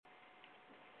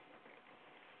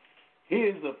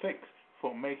Here's a fix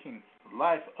for making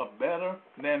life a better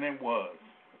than it was.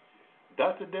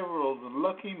 Dr. Devereaux's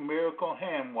Lucky Miracle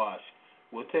Hand Wash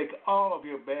will take all of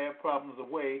your bad problems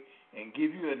away and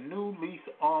give you a new lease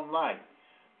on life.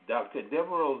 Dr.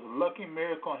 Devereaux's Lucky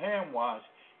Miracle Hand Wash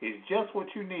is just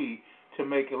what you need to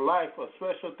make life a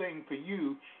special thing for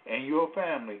you and your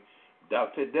family.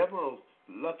 Dr. Devereaux's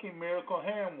Lucky Miracle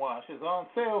Hand Wash is on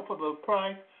sale for the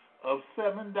price of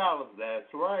 $7.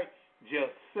 That's right,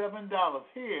 just $7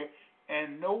 here,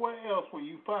 and nowhere else will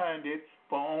you find it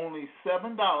for only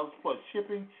 $7 plus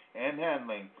shipping and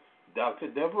handling. Dr.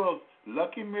 Devereaux's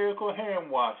Lucky Miracle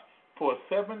Hand Wash for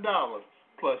 $7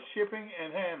 plus shipping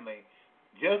and handling.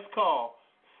 Just call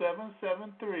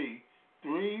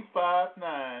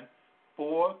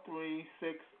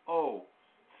 773-359-4360.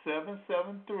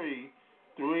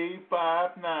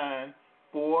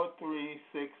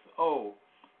 773-359-4360.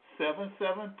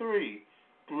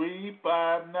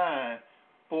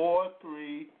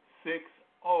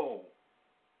 773-359-4360.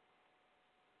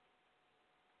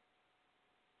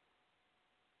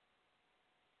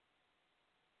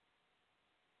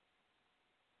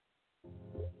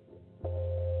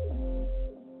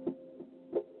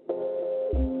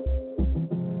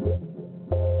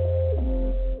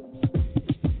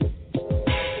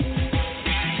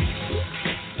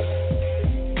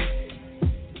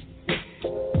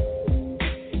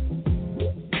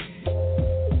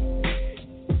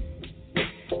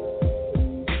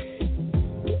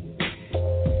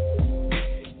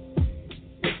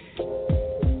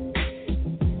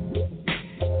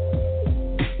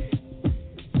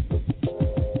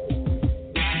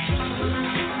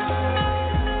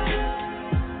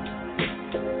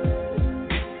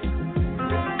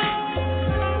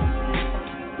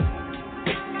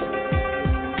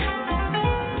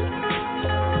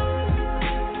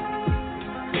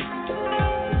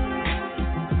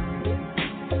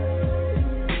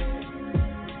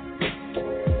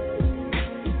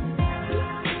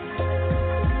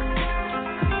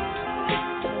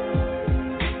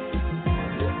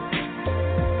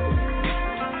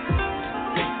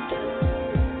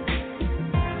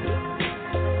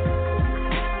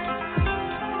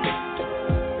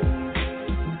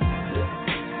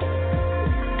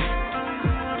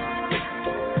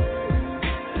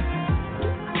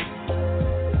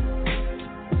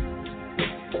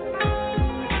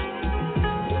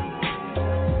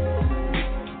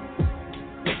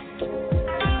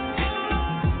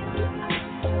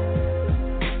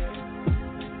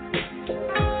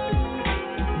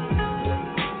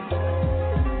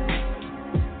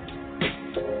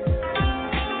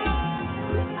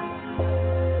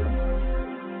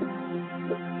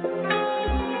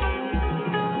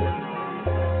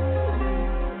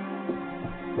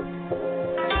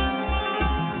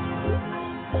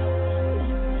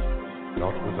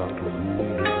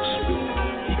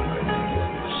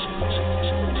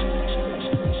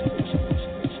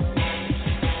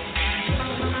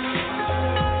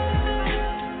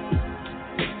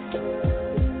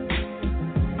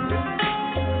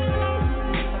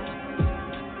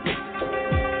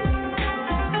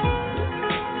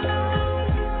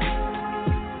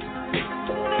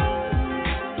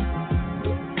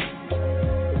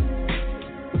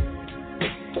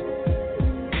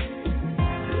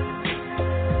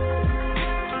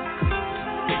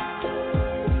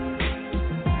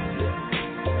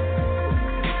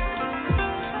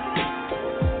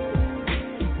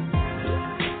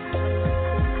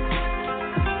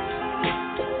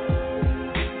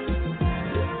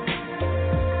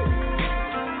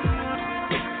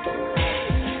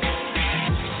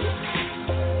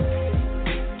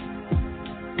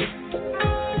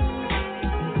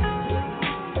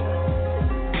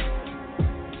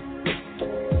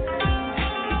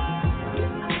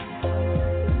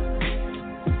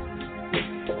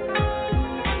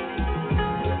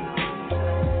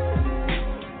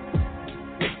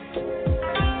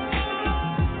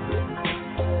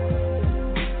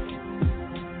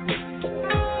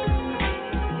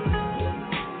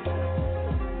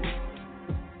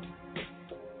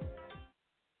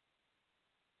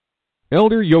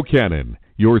 Elder Yochanan,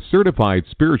 your certified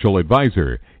spiritual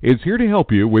advisor, is here to help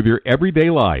you with your everyday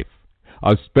life.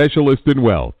 A specialist in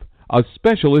wealth, a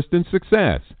specialist in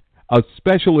success, a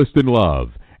specialist in love,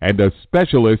 and a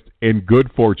specialist in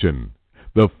good fortune.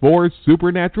 The 4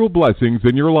 supernatural blessings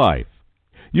in your life.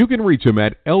 You can reach him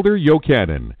at Elder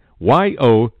Yochanan,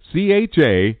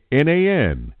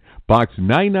 Yochanan, Box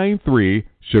 993,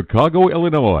 Chicago,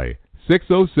 Illinois,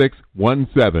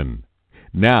 60617.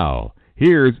 Now,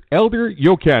 here's Elder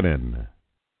Yochanan.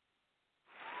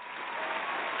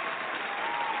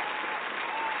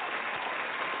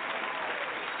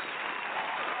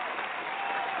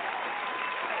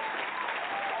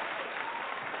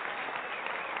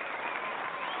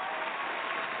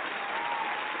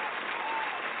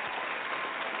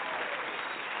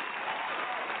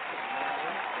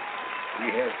 We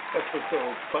have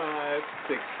episode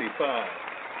 565,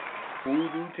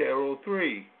 Hoodoo Tarot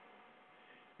 3.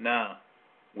 Now,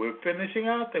 we're finishing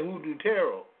out the Hoodoo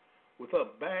Tarot with a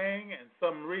bang and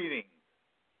some readings.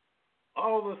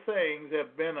 All the sayings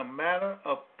have been a matter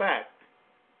of fact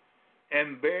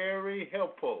and very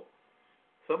helpful.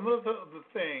 Some of the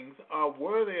things are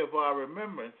worthy of our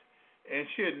remembrance and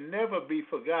should never be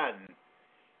forgotten.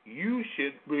 You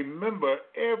should remember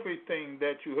everything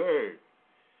that you heard.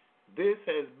 This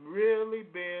has really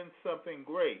been something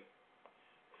great.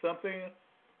 Something,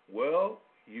 well,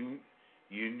 you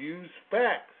use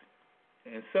facts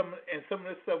and some of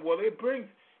this stuff. Well,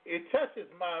 it touches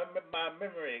my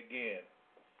memory again.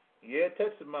 Yeah, it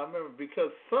touches my memory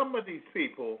because some of these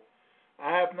people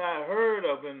I have not heard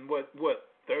of in what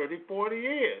 30, 40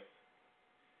 years.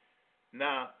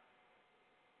 Now,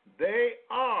 they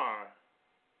are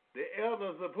the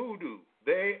elders of Hoodoo.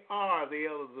 They are the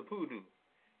elders of Hoodoo.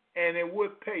 And it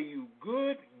would pay you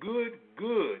good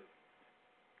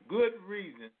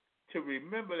reason to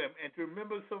remember them and to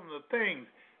remember some of the things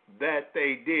that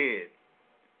they did.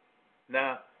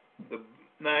 Now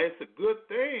it's a good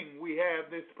thing we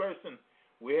have this person.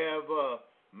 We have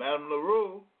Madame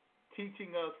LaRue teaching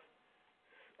us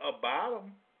about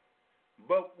them.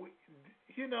 But,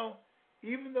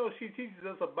 even though she teaches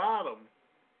us about them,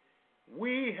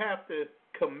 we have to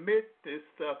commit this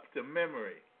stuff to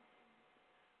memory.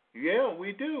 Yeah,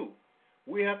 we do.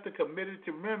 We have to commit it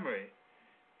to memory.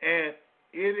 And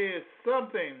it is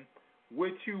something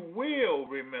which you will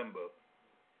remember.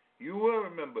 You will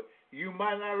remember. You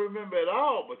might not remember it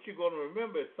all, but you're going to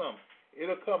remember something.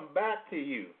 It'll come back to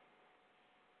you.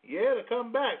 Yeah, it'll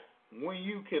come back when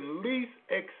you can least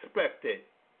expect it.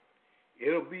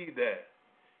 It'll be there.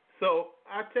 So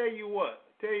I tell you what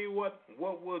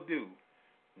we'll do.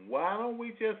 Why don't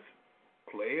we just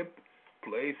play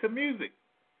some music?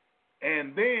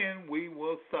 And then we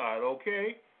will start,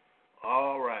 okay?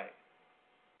 All right.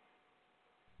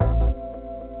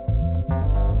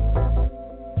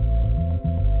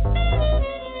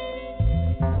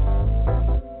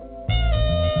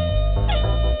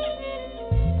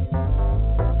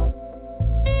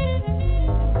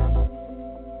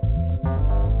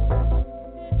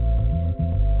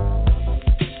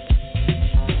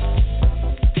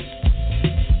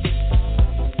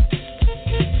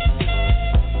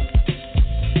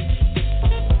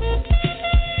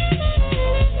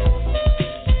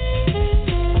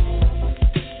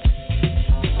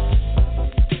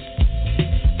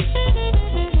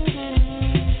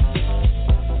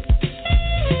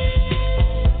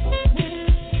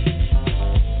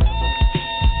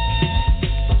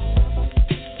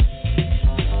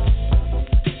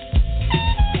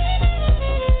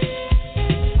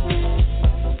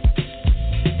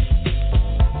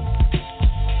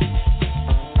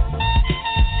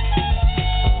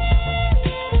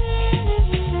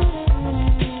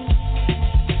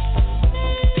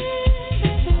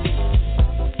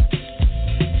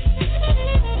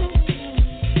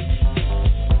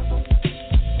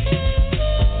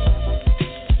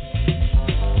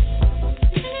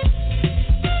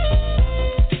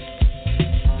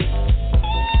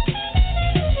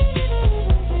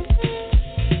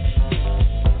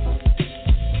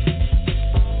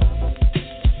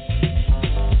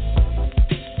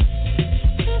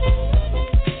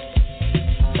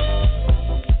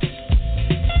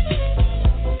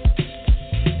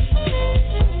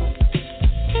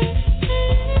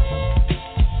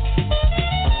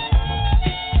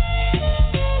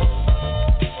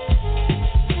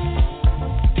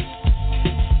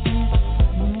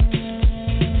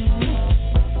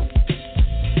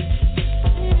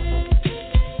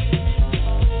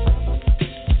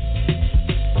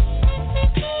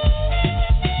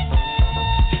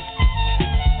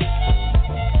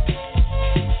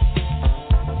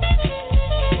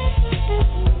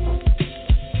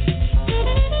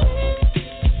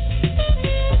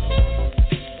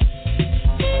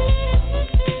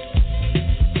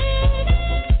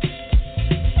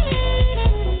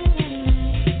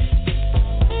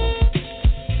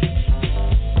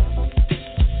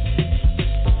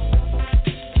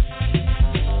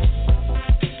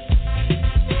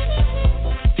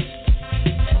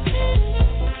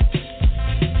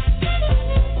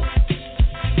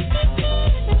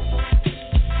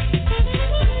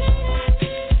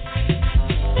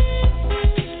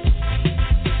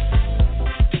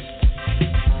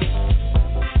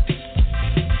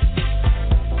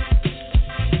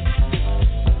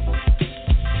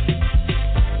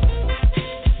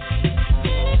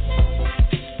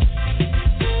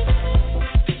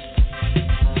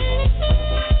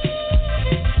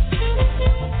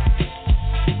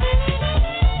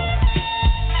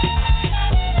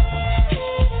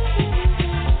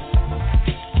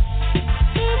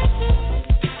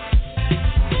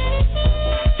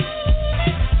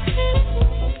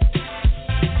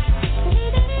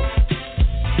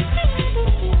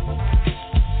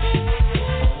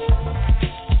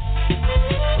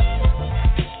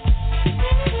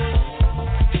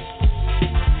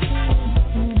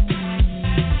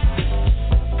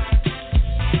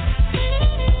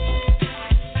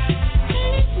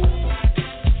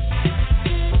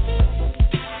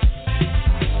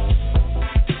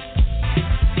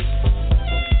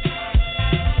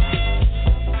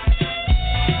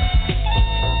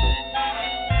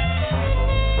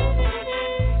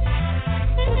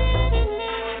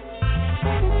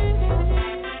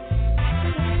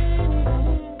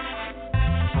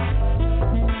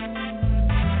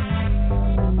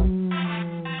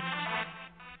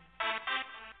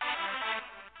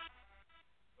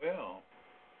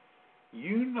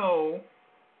 you know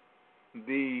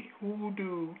the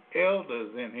hoodoo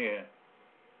elders in here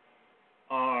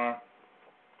are,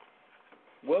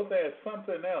 well, there's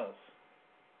something else.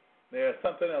 There's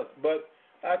something else. But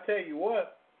I tell you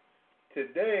what,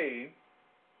 today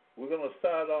we're going to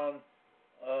start on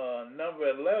number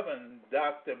 11,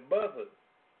 Dr. Buzzard.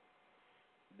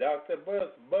 Dr.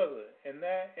 Buzzard. And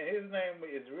his name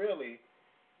is really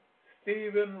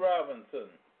Stephen Robinson,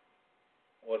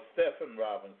 or Stephen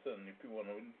Robinson, if you want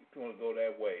to go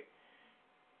that way.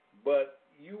 But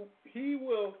he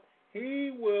will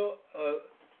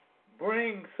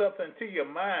bring something to your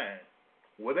mind.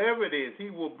 Whatever it is, he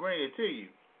will bring it to you.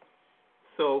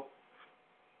 So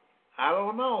I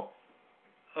don't know.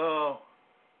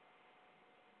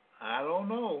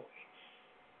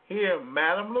 Here,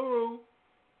 Madame LaRue,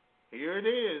 here it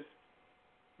is.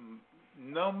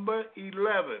 Number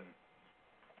 11,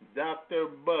 Dr.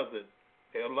 Buzzard.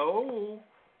 Hello,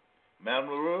 Madame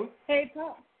LaRue. Hey,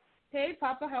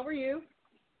 Papa, how are you?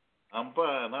 I'm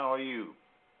fine. How are you?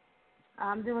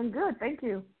 I'm doing good, thank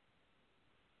you.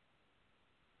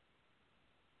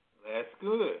 That's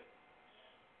good.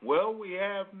 Well, we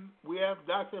have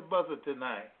Dr. Buzzard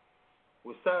tonight.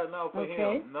 We're starting off with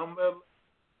him.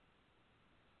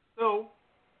 So,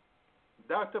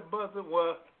 Dr. Buzzard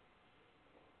was,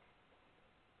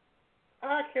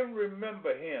 I can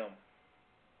remember him.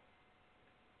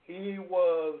 He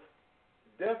was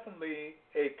definitely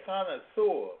a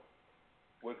connoisseur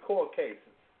with court cases.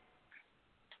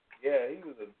 Yeah, he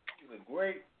was a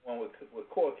great one with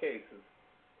court cases.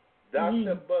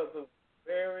 Dr. Buzzard,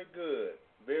 very good,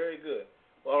 very good.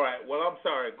 All right, well, I'm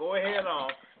sorry. Go ahead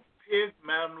on. Here's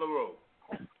Madame LaRue.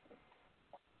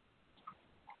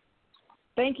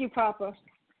 Thank you, Papa.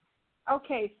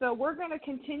 Okay, so we're going to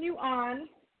continue on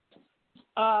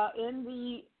in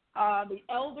the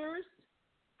elders,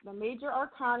 the major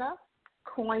arcana,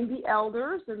 coined the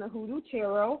elders in the Hoodoo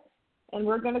Tarot, and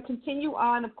we're going to continue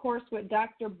on, of course, with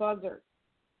Dr. Buzzard.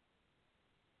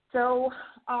 So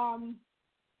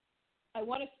I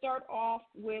want to start off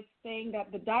with saying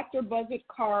that the Dr. Buzzard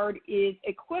card is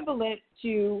equivalent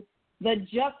to the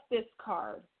Justice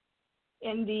card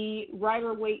in the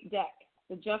Rider-Waite deck,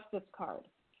 the Justice card.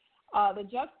 The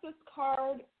Justice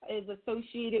card is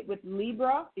associated with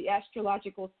Libra, the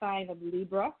astrological sign of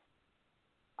Libra,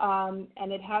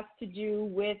 and it has to do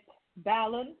with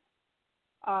balance,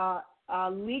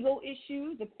 legal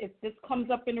issues. If this comes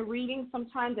up in a reading,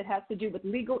 sometimes it has to do with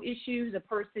legal issues. A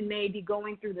person may be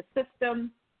going through the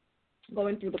system,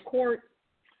 going through the court.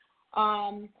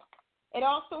 It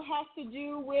also has to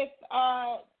do with,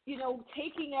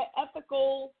 taking an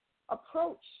ethical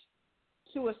approach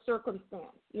to a circumstance.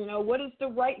 What is the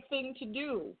right thing to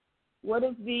do? What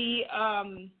is the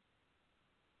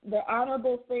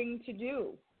honorable thing to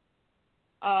do?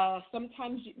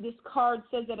 Sometimes this card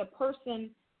says that a person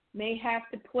may have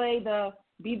to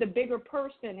be the bigger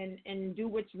person and do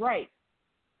what's right.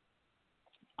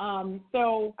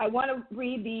 So I want to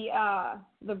read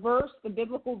the verse, the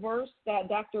biblical verse that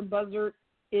Dr. Buzzard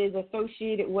is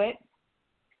associated with.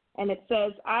 And it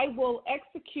says, I will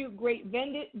execute great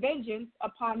vengeance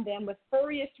upon them with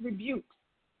furious rebukes,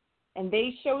 and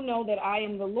they shall know that I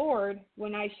am the Lord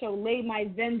when I shall lay my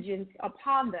vengeance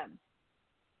upon them.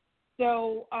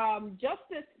 So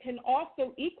justice can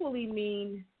also equally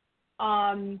mean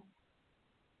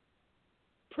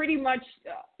pretty much,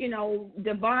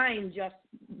 divine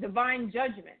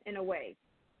judgment in a way.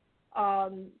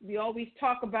 We always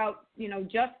talk about,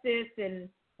 justice and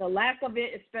the lack of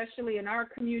it, especially in our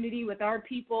community with our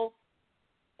people.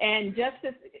 And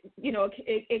justice,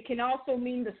 it can also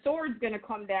mean the sword's going to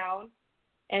come down,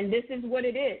 and this is what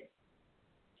it is.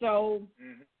 So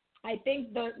I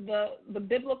think the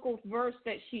biblical verse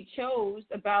that she chose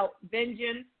about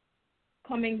vengeance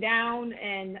coming down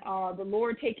and the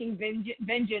Lord taking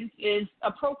vengeance is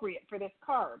appropriate for this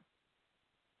card.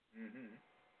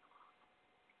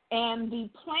 And the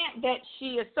plant that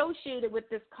she associated with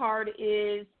this card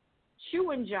is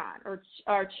chewing John or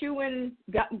chewing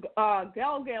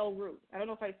galgal root. I don't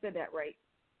know if I said that right.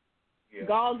 Yeah.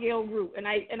 Galgal root, and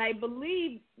I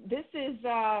believe this is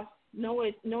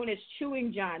known as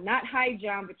chewing John, not high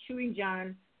John, but chewing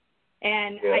John.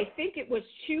 And yeah. I think it was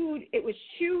chewed. It was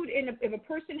chewed if a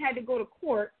person had to go to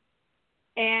court,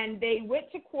 and they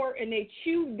went to court and they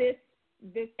chewed this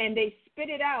and they spit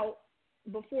it out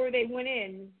before they went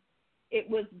in. It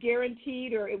was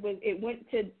guaranteed, or it went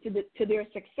to their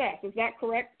success. Is that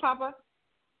correct, Papa?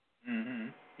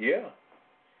 Yeah.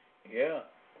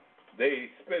 They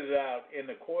spit it out in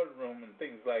the courtroom and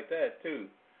things like that too.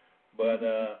 But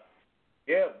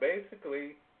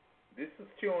basically, this is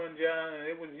chewing John, and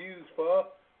it was used for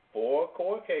 4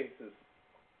 court cases.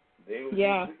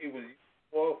 Yeah. It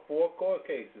was four court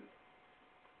cases.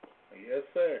 Yes,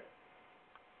 sir.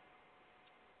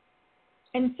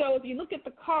 And so if you look at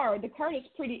the card is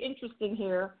pretty interesting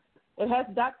here. It has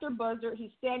Dr. Buzzard.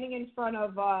 He's standing in front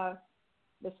of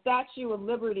the Statue of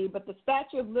Liberty, but the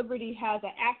Statue of Liberty has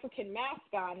an African mask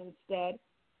on instead.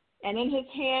 And in his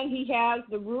hand, he has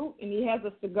the root and he has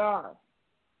a cigar.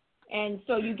 And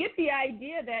so you get the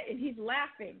idea that, and he's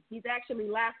laughing. He's actually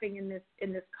laughing in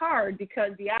this card,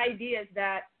 because the idea is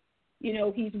that, you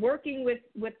know, he's working with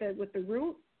the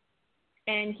root,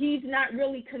 and he's not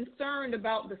really concerned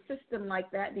about the system like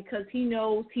that, because he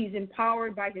knows he's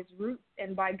empowered by his root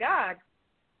and by God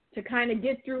to kind of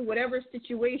get through whatever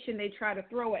situation they try to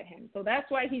throw at him. So that's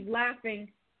why he's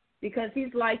laughing, because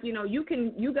he's like, you know, you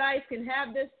guys can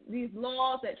have these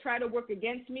laws that try to work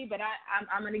against me, but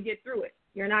I'm going to get through it.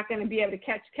 You're not going to be able to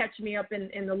catch me up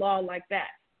in the law like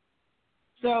that.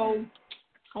 So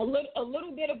a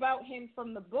little bit about him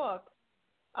from the book.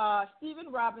 Stephen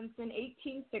Robinson,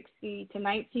 1860 to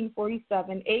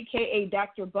 1947, a.k.a.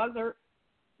 Dr. Buzzard,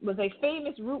 was a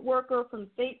famous root worker from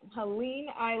St.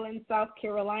 Helena Island, South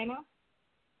Carolina.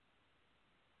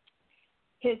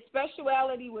 His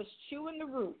specialty was chewing the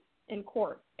root in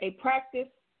court, a practice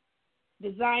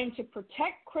designed to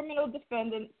protect criminal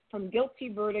defendants from guilty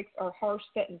verdicts or harsh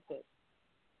sentences.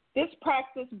 This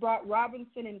practice brought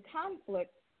Robinson in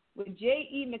conflict with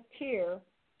J.E. McTeer,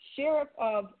 sheriff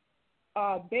of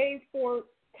Beaufort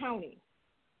County.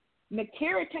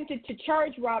 McTeer attempted to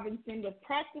charge Robinson with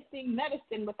practicing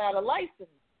medicine without a license,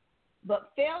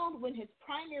 but failed when his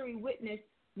primary witness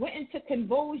went into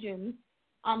convulsions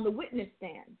on the witness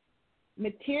stand.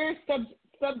 McTeer's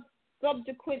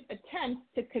subsequent attempts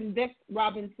to convict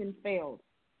Robinson failed.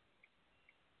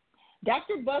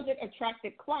 Dr. Buzzard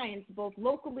attracted clients both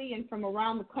locally and from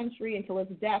around the country until his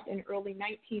death in early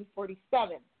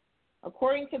 1947.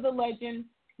 According to the legend,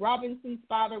 Robinson's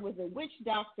father was a witch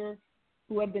doctor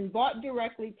who had been brought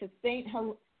directly to St.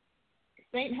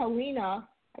 Helena,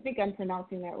 I think I'm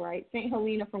pronouncing that right, St.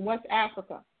 Helena from West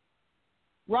Africa.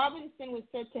 Robinson was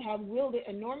said to have wielded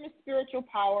enormous spiritual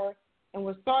power and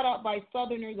was sought out by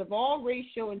Southerners of all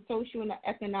racial and social and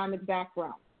economic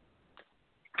backgrounds.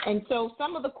 And so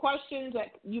some of the questions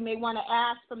that you may want to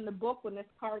ask from the book when this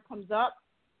card comes up,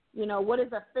 you know, what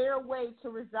is a fair way to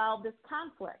resolve this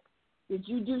conflict? Did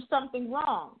you do something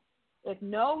wrong? If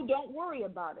no, don't worry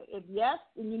about it. If yes,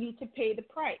 then you need to pay the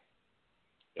price.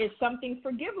 Is something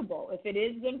forgivable? If it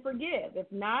is, then forgive.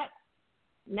 If not,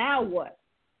 now what?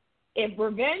 If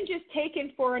revenge is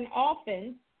taken for an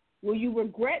offense, will you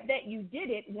regret that you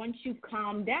did it once you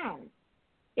calm down?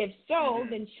 If so,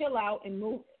 then chill out and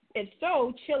move. If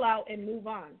so, chill out and move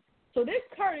on. So this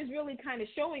card is really kind of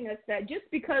showing us that just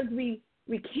because we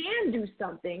can do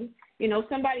something, you know,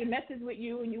 somebody messes with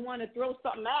you and you want to throw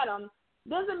something at them,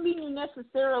 doesn't mean you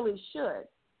necessarily should.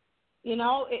 You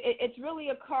know, it's really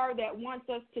a card that wants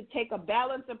us to take a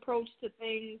balanced approach to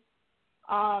things,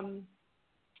 and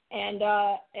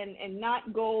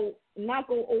not go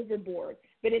overboard.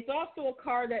 But it's also a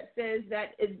card that says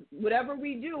that whatever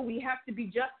we do, we have to be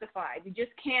justified. We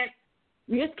just can't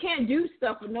do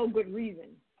stuff for no good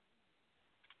reason.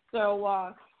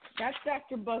 So that's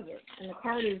Dr. Buzzard, and the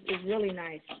card is really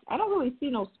nice. I don't really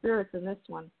see no spirits in this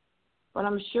one, but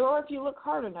I'm sure if you look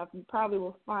hard enough, you probably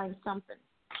will find something.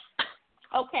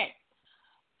 Okay,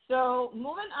 so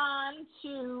moving on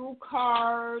to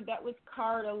that was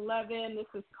card 11. This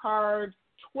is card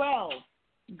 12,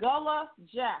 Gullah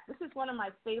Jack. This is one of my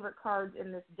favorite cards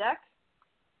in this deck.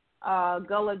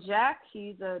 Gullah Jack,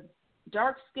 he's a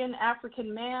dark-skinned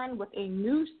African man with a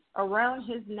noose around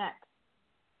his neck,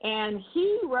 and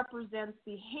he represents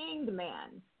the Hanged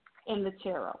Man in the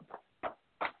tarot.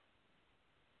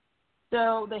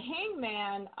 So the Hanged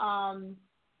Man,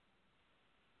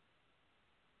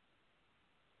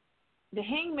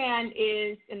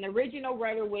 is in the original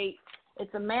Rider-Waite.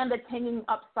 It's a man that's hanging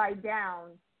upside down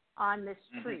on this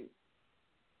tree,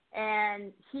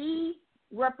 and he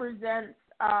represents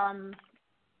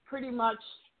pretty much,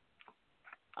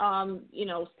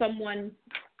 someone.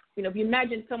 If you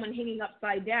imagine someone hanging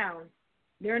upside down,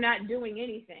 they're not doing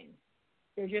anything.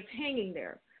 They're just hanging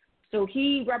there. So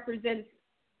he represents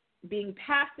being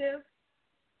passive.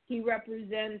 He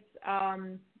represents,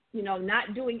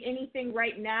 not doing anything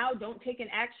right now. Don't take an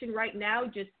action right now.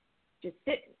 Just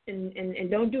sit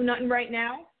and don't do nothing right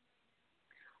now.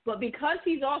 But because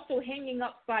he's also hanging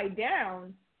upside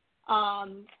down,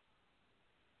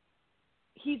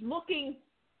 he's looking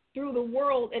through the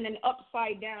world in an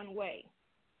upside down way.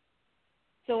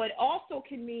 So it also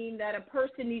can mean that a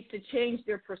person needs to change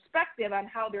their perspective on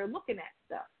how they're looking at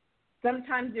stuff.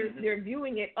 Sometimes they're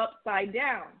viewing it upside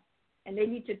down, and they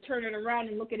need to turn it around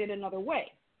and look at it another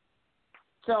way.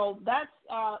 So that's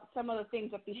some of the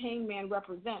things that the hangman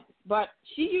represents. But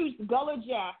she used Gullah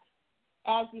Jack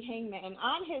as the hangman. And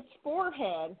on his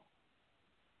forehead,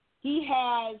 he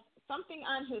has something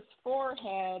on his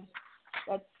forehead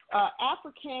that's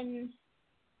African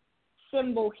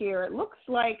symbol here. It looks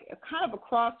like a kind of a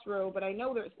crossroad, but I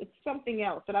know it's something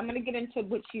else. And I'm going to get into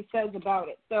what she says about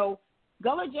it. So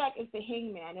Gullah Jack is the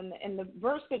hangman, and the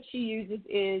verse that she uses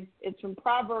it's from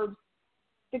Proverbs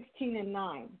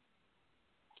 16:9.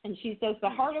 And she says, the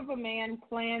heart of a man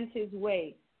plans his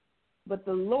way, but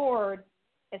the Lord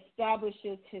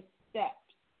establishes his steps.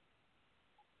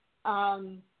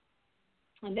 And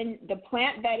then the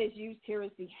plant that is used here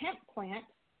is the hemp plant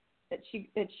that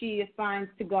she assigns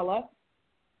to Gullah.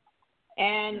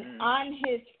 And on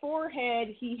his forehead,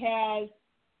 he has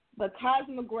the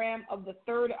cosmogram of the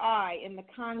third eye in the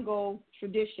Congo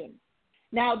tradition.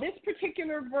 Now, this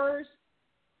particular verse,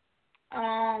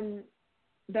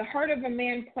 the heart of a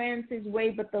man plans his way,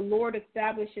 but the Lord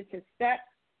establishes his steps.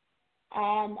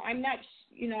 I'm not,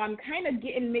 I'm kind of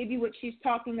getting maybe what she's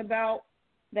talking about,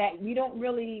 that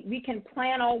we can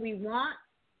plan all we want,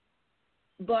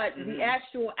 but the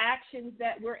actual actions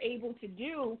that we're able to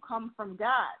do come from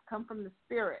God, come from the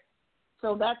Spirit.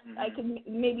 So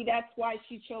maybe that's why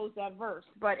she chose that verse.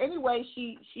 But anyway,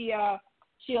 she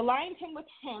aligned him with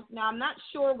hemp. Now, I'm not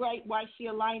sure why she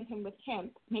aligned him with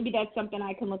hemp. Maybe that's something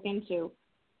I can look into.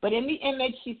 But in the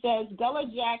image, she says,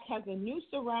 Gullah Jack has a noose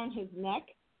around his neck,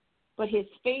 but his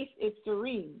face is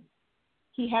serene.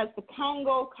 He has the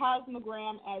Congo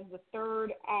cosmogram as the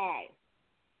third eye.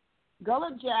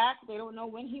 Gullah Jack, they don't know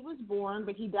when he was born,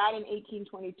 but he died in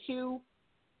 1822,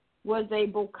 was a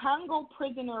Bokongo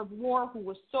prisoner of war who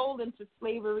was sold into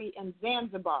slavery in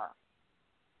Zanzibar.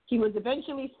 He was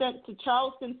eventually sent to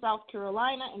Charleston, South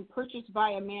Carolina, and purchased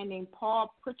by a man named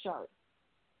Paul Pritchard.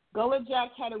 Gullah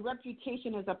Jack had a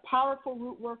reputation as a powerful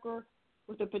root worker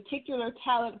with a particular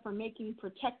talent for making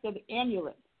protective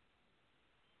amulets.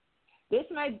 This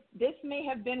may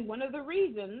have been one of the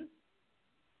reasons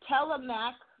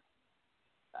Telemaque,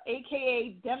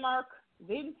 a.k.a. Demark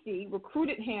Vinci,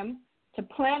 recruited him to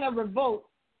plan a revolt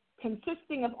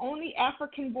consisting of only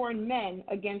African-born men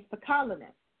against the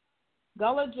colonists.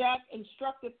 Gullah Jack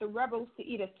instructed the rebels to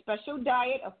eat a special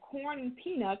diet of corn and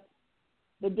peanuts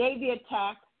the day they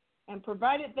attacked, and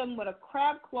provided them with a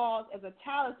crab claws as a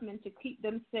talisman to keep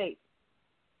them safe.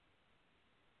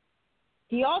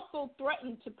 He also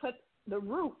threatened to put the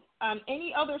root on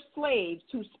any other slaves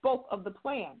who spoke of the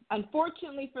plan.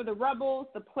 Unfortunately for the rebels,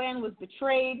 the plan was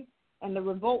betrayed and the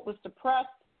revolt was suppressed.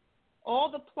 All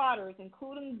the plotters,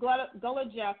 including Gullah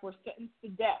Jack, were sentenced to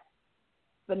death,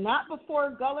 but not before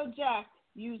Gullah Jack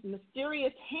used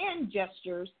mysterious hand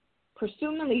gestures,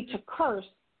 presumably to curse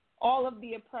all of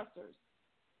the oppressors.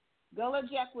 Gullah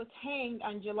Jack was hanged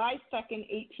on July 2nd,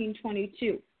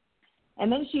 1822.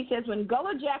 And then she says, when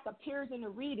Gullah Jack appears in a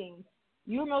reading,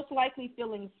 you're most likely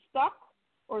feeling stuck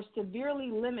or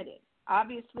severely limited.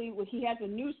 Obviously, he has a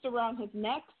noose around his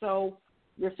neck, so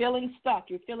you're feeling stuck.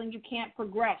 You're feeling you can't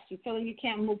progress. You're feeling you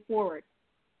can't move forward.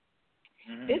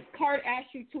 This card asks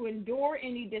you to endure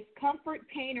any discomfort,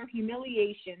 pain, or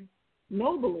humiliation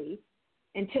nobly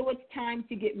until it's time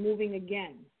to get moving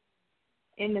again.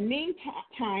 In the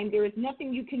meantime, there is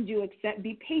nothing you can do except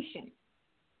be patient.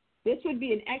 This would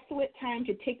be an excellent time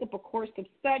to take up a course of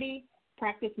study,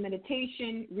 practice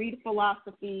meditation, read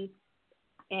philosophy,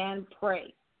 and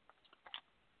pray.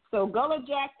 So Gullah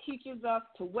Jack teaches us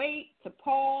to wait, to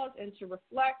pause, and to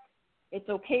reflect. It's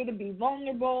okay to be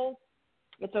vulnerable.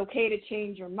 It's okay to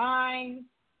change your mind.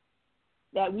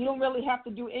 That we don't really have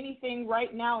to do anything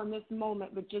right now in this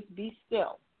moment, but just be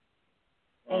still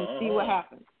and see what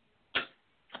happens.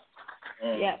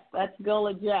 Yes, that's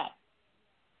Gullah Jack.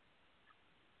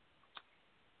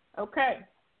 Okay.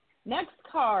 Next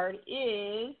card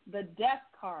is the Death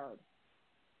card.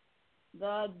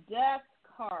 The Death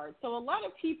card. So a lot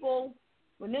of people,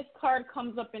 when this card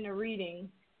comes up in a reading,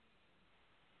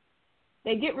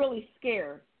 they get really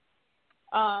scared.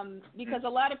 Because a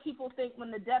lot of people think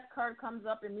when the Death card comes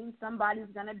up, it means somebody's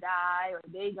going to die or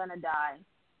they're going to die.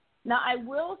 Now, I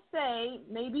will say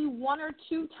maybe one or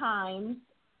two times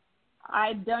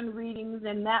I've done readings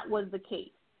and that was the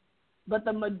case. But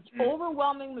the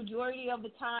overwhelming majority of the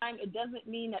time, it doesn't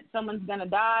mean that someone's going to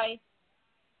die.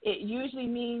 It usually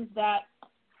means that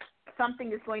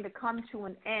something is going to come to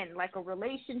an end, like a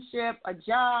relationship, a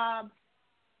job.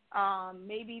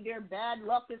 Maybe their bad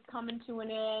luck is coming to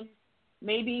an end.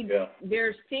 Maybe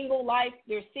their single life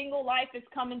is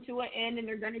coming to an end and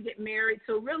they're going to get married.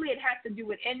 So really it has to do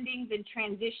with endings and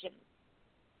transitions.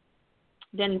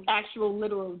 than actual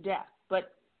literal death.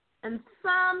 But in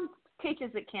some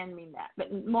cases it can mean that,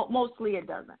 but mostly it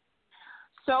doesn't.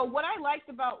 So what I liked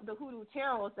about the Hoodoo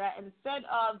Tarot is that instead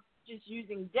of just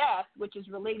using death, which is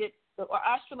related, or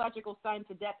astrological sign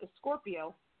to death is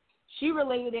Scorpio, she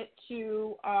related it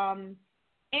to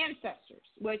ancestors,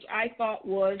 which I thought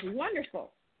was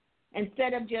wonderful.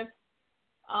 Instead of just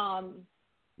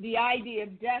the idea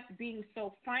of death being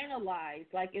so finalized,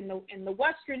 like in the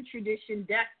Western tradition,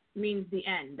 death means the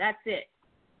end. That's it.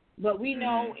 But we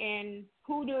know in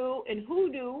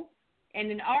hoodoo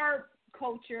and in our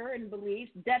culture and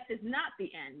beliefs, death is not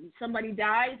the end. Somebody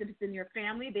dies, if it's in your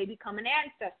family, they become an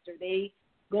ancestor. They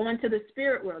go into the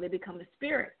spirit world. They become a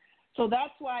spirit. So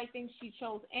that's why I think she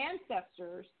chose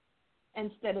ancestors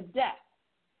instead of death.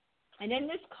 And in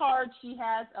this card, she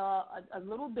has a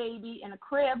little baby in a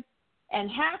crib, and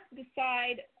half the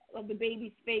side of the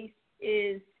baby's face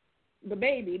is the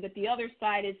baby, but the other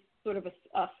side is sort of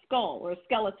a skull or a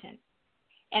skeleton.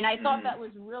 And I thought that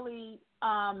was really,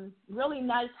 really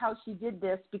nice how she did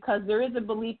this, because there is a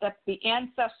belief that the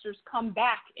ancestors come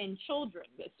back in children.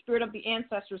 The spirit of the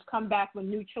ancestors come back when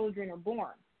new children are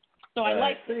born. So I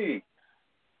like it.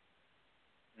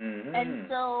 And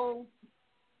so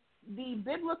the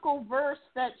biblical verse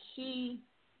that she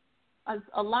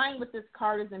aligned with this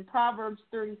card is in Proverbs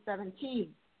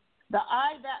 30:17. The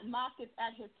eye that mocketh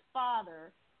at his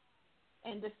father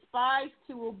and despised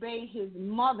to obey his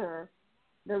mother,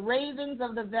 the ravens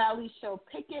of the valley shall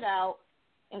pick it out,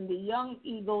 and the young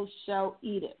eagles shall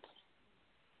eat it.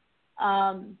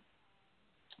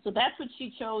 So that's what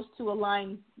she chose to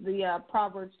align the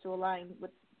Proverbs to align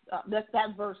with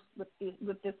that verse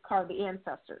with this card, the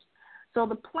ancestors. So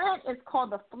the plant is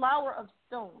called the flower of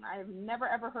stone. I have never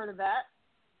ever heard of that.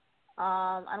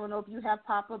 I don't know if you have,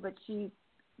 Papa, but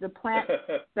the plant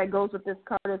that goes with this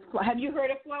card is. Have you heard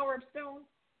of flower of stone?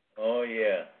 Oh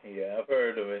yeah, I've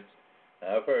heard of it.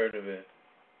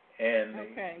 And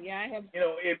okay, yeah, I have. You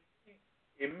know,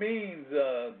 it means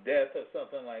death or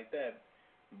something like that,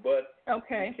 but you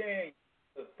can't use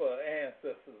it for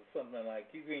ancestors or something like.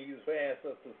 You can use for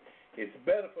ancestors. It's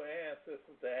better for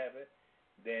ancestors to have it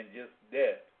than just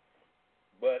death.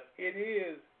 But it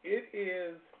is.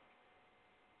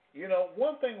 You know,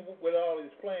 one thing with all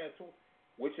these plants,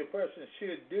 which a person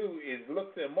should do, is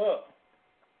look them up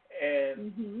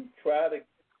and try to get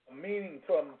a meaning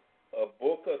from a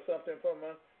book or something from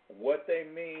them, what they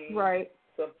mean,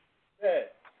 something like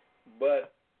that.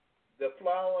 But the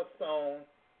flower stone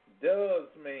does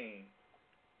mean,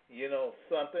 you know,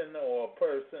 something or a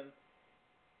person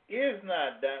is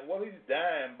not dying. Well, he's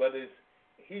dying, but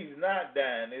he's not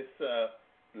dying. It's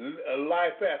a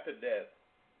life after death.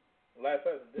 Life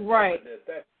after death. Right.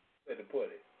 That's the way to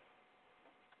put it.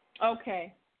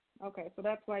 Okay, so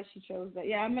that's why she chose that.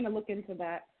 Yeah, I'm going to look into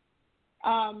that.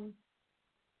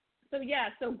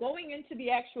 So going into the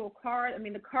actual card, I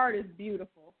mean, the card is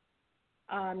beautiful.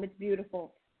 It's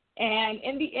beautiful. And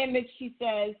in the image, she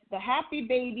says, the happy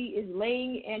baby is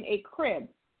laying in a crib.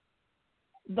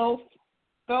 Though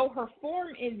her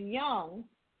form is young,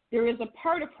 there is a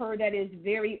part of her that is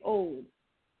very old.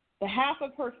 The half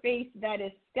of her face that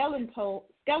is skeletal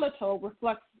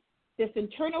reflects this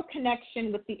internal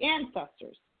connection with the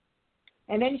ancestors.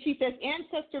 And then she says,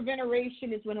 ancestor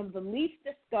veneration is one of the least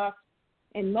discussed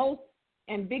and most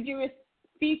ambiguous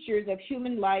features of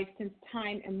human life since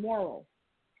time immemorial.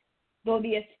 Though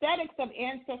the aesthetics of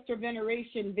ancestor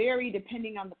veneration vary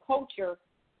depending on the culture,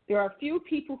 there are few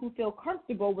people who feel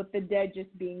comfortable with the dead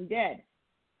just being dead.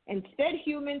 Instead,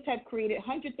 humans have created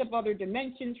hundreds of other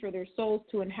dimensions for their souls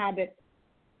to inhabit,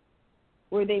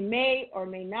 where they may or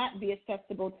may not be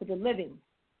accessible to the living.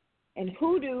 In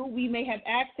hoodoo, we may have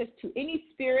access to any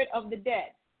spirit of the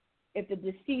dead if the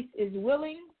deceased is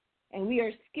willing and we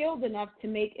are skilled enough to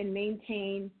make and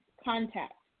maintain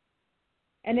contact.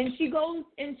 And then she goes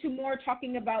into more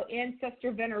talking about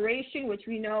ancestor veneration, which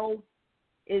we know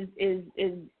is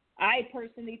I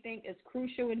personally think is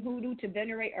crucial in hoodoo, to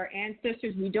venerate our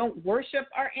ancestors. We don't worship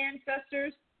our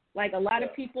ancestors. Like a lot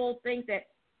of people think that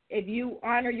if you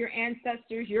honor your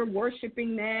ancestors, you're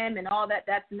worshiping them and all that.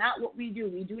 That's not what we do.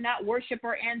 We do not worship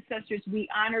our ancestors. We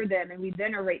honor them and we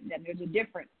venerate them. There's a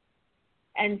difference.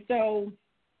 And so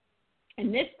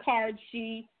in this card,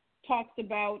 she talks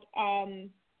about,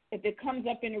 if it comes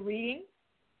up in a reading,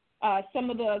 some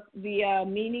of the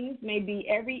meanings may be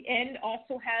every end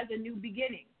also has a new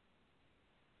beginning.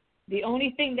 The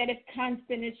only thing that is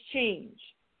constant is change.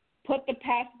 Put the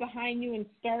past behind you and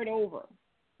start over.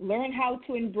 Learn how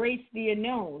to embrace the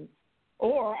unknown.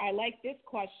 Or, I like this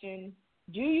question,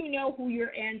 do you know who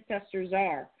your ancestors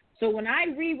are? So when I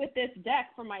read with this deck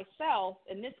for myself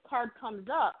and this card comes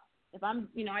up, If I'm,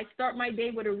 I start my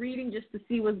day with a reading just to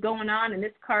see what's going on, and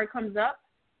this card comes up,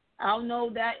 I'll know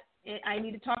that I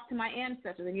need to talk to my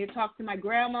ancestors. I need to talk to my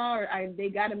grandma, or they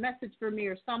got a message for me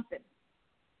or something.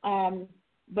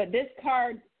 But this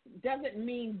card doesn't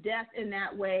mean death in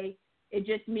that way. It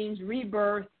just means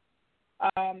rebirth,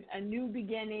 a new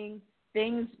beginning.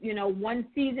 Things, one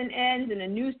season ends and a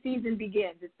new season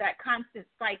begins. It's that constant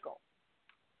cycle.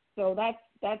 So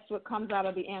that's what comes out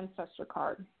of the ancestor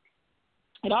card.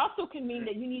 It also can mean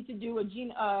that you need to do a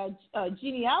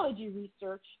genealogy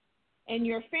research in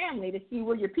your family to see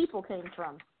where your people came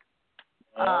from.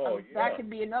 That could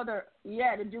be another,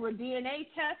 to do a DNA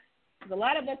test. A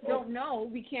lot of us don't know.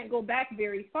 We can't go back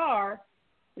very far.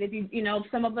 But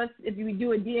if some of us, if we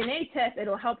do a DNA test,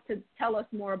 it'll help to tell us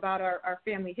more about our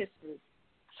family history.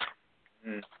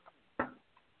 Mm.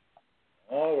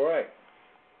 All right.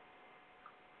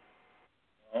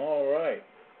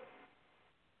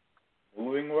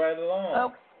 Moving right along.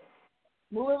 Okay.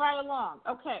 Moving right along.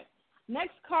 Okay.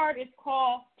 Next card is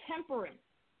called Temperance.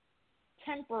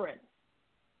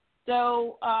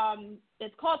 So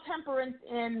it's called Temperance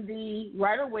in the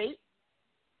Rider-Waite.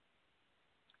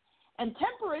 And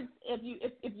Temperance,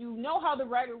 if you know how the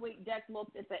Rider-Waite deck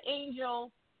looks, it's an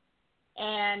angel,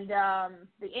 and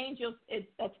the angel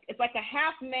it's like a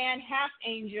half man, half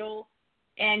angel,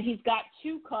 and he's got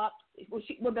two cups.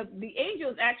 The angel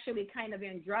is actually kind of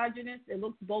androgynous. It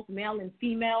looks both male and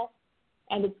female,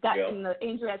 and it's got and the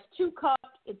angel has two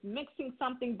cups. It's mixing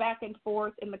something back and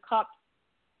forth in the cups.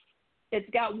 It's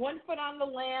got 1 foot on the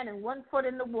land and 1 foot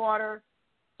in the water.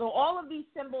 So all of these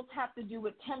symbols have to do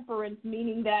with temperance,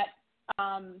 meaning that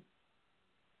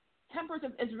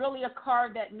temperance is really a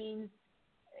card that means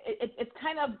it's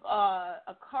kind of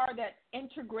a card that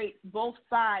integrates both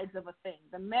sides of a thing,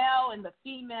 the male and the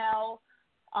female,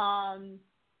 the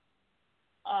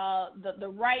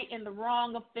right and the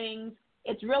wrong of things.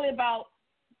 It's really about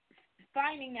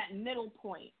finding that middle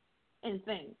point in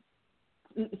things,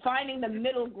 finding the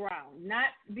middle ground,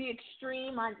 not the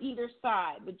extreme on either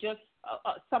side, but just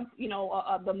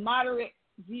the moderate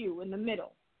view in the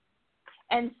middle.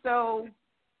 And so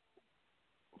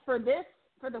for the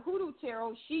Hoodoo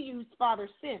Tarot, she used Father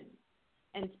Sin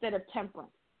instead of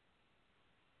Temperance.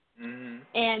 Mm-hmm.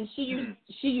 And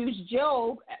she used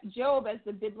Job as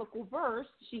the biblical verse.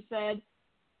 She said,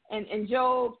 in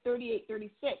Job 38:36,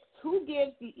 who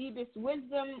gives the ibis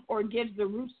wisdom or gives the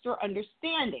rooster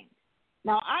understanding?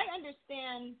 Now, I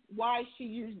understand why she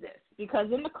used this,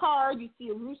 because in the card you see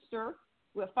a rooster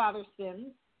with Father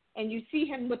Sin, and you see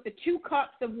him with the 2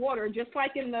 cups of water, just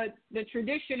like in the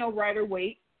traditional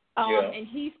Rider-Waite. And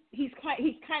he's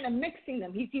kind of mixing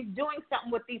them. He's doing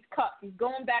something with these cups. He's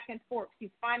going back and forth. He's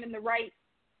finding the right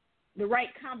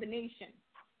combination.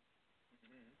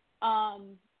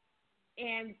 And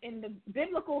in the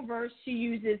biblical verse she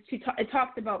uses, it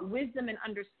talks about wisdom and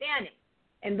understanding,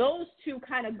 and those two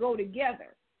kind of go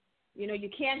together. You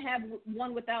can't have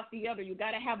one without the other. You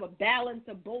got to have a balance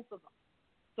of both of them.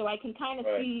 So I can kind of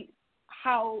see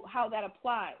how that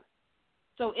applies.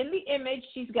 So in the image,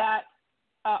 she's got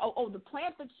the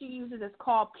plant that she uses is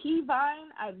called pea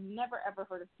vine. I've never ever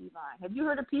heard of pea vine. Have you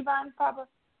heard of pea vine, Papa?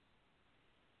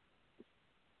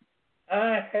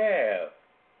 I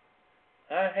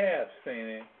have seen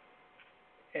it,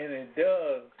 and it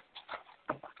does.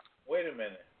 Wait a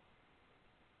minute.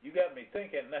 You got me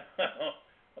thinking now.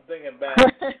 I'm thinking back.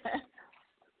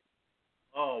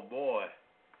 Oh boy.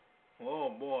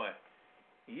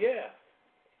 Yeah.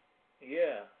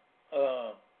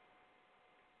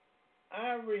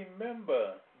 I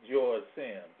remember George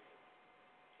Sims.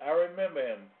 I remember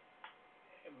him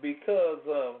because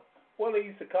of what they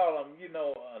used to call him,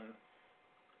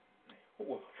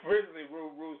 frizzly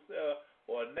rooster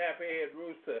or nappy-head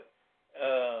rooster.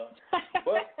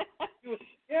 But they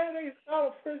used to call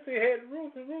him frizzly-head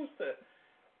rooster.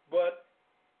 But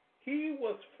he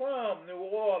was from New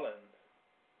Orleans.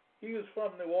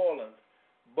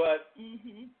 But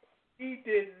he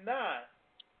did not.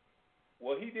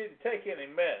 Well, he didn't take any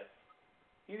mess.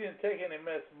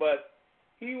 But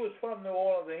he was from New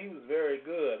Orleans, and he was very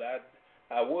good.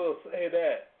 I will say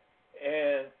that.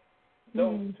 And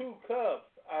those 2 cups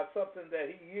are something that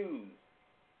he used.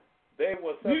 They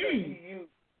were something he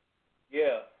used.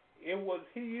 Yeah,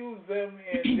 he used them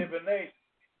in divination.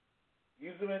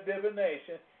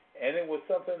 And it was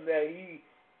something that he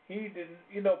didn't.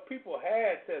 People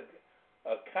had to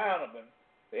account him.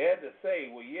 They had to say,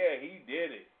 well, yeah, he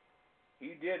did it.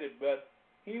 But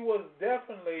he was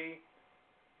definitely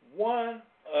one.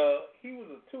 He was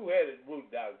a 2-headed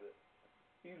root doctor.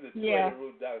 He's a 2-headed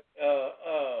root doctor.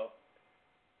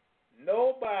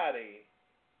 Nobody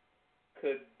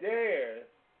could dare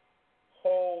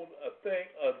thing,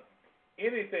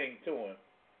 anything to him.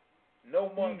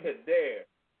 No one could dare.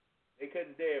 They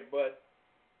couldn't dare. But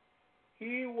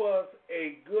he was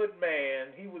a good man.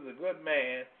 He was a good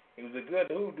man. He was a good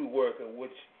hoodoo worker,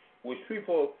 which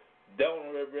people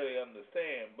don't really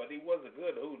understand. But he was a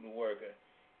good hoodoo worker.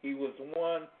 He was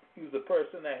a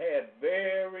person that had a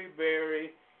very,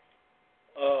 very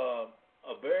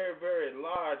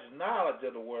large knowledge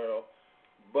of the world,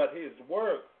 but his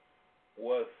work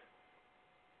was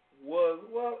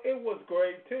it was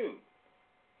great too.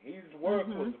 His work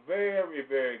was very,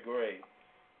 very great,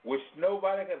 which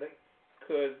nobody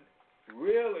could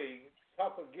really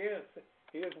talk against.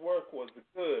 His work was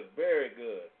good, very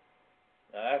good.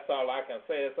 Now, that's all I can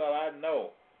say. That's all I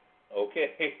know.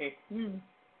 Okay.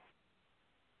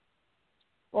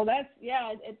 Well,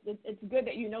 it's good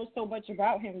that you know so much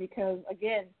about him, because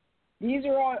again, these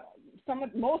are all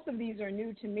most of these are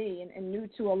new to me and new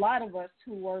to a lot of us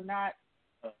who are not,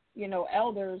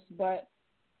 elders. But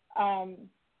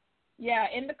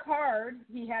in the card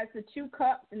he has the 2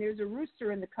 cups and there's a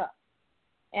rooster in the cup,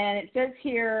 and it says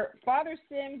here, Father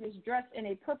Sims is dressed in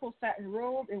a purple satin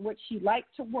robe in which he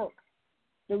liked to work.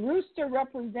 The rooster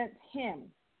represents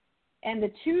him, and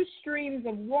the 2 streams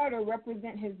of water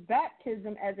represent his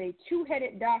baptism as a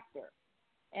 2-headed doctor.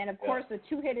 And, of course, a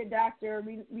 2-headed doctor,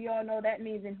 we all know that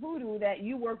means in hoodoo that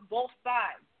you work both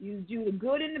sides. You do the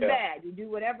good and the bad. You do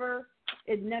whatever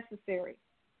is necessary.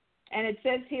 And it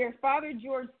says here, Father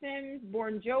George Sims,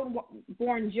 born Joe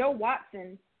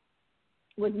Watson,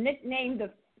 was nicknamed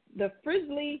the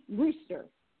Frizzly Rooster,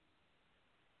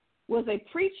 was a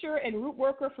preacher and root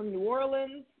worker from New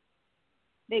Orleans.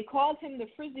 They called him the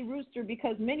Frizzly Rooster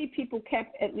because many people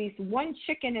kept at least one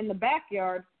chicken in the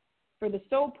backyard for the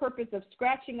sole purpose of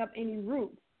scratching up any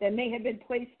roots that may have been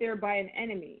placed there by an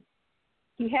enemy.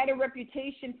 He had a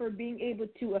reputation for being able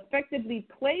to effectively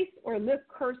place or lift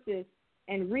curses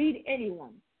and read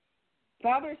anyone.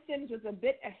 Father Sims was a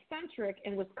bit eccentric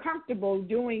and was comfortable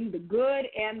doing the good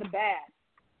and the bad.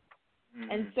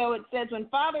 And so it says when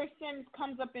Father Sims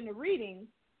comes up in the reading,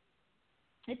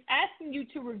 it's asking you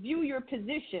to review your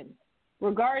position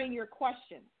regarding your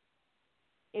question.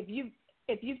 If you've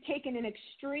taken an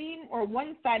extreme or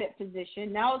one-sided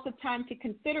position, now is the time to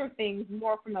consider things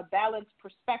more from a balanced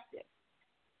perspective.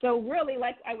 So really,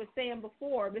 like I was saying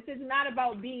before, this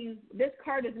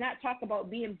card does not talk about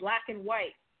being black and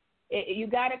white. You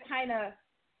got to kind of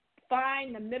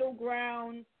find the middle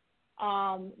ground,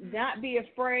 not be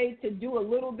afraid to do a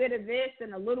little bit of this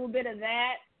and a little bit of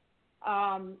that,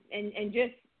 and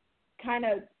just kind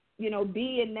of,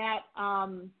 be in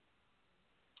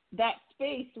that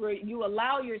space where you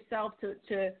allow yourself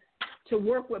to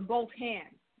work with both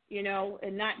hands,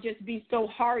 and not just be so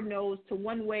hard-nosed to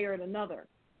one way or another.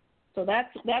 So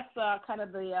that's kind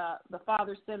of the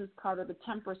Father Sims card, or the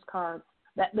Temperance card.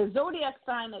 That the zodiac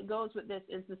sign that goes with this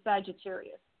is the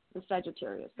Sagittarius. The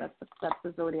Sagittarius. That's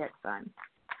the zodiac sign.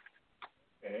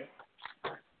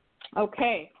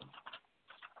 Okay.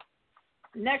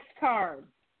 Next card.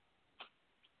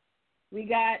 We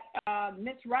got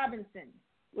Miss Robinson,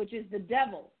 which is the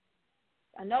Devil.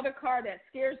 Another card that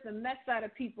scares the mess out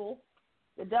of people.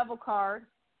 The Devil card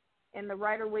in the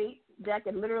Rider-Waite deck.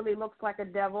 It literally looks like a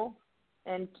devil,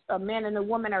 and a man and a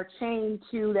woman are chained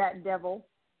to that devil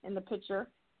in the picture.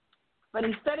 But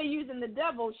instead of using the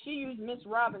devil, she used Miss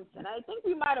Robinson. I think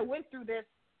we might have went through this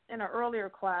in an earlier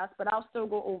class, but I'll still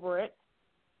go over it.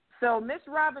 So Miss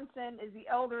Robinson is the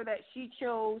elder that she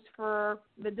chose for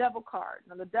the Devil card.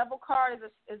 Now, the Devil card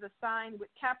is a sign with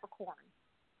Capricorn.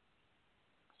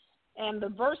 And the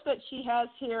verse that she has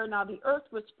here, now the earth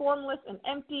was formless and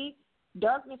empty,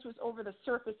 darkness was over the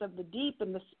surface of the deep,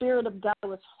 and the Spirit of God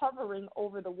was hovering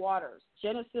over the waters.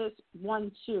 Genesis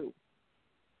 1:2.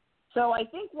 So I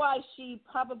think why she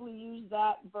probably used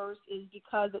that verse is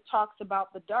because it talks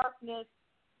about the darkness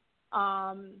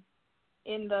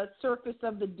in the surface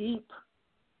of the deep.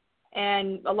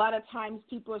 And a lot of times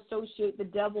people associate the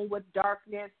devil with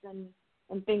darkness and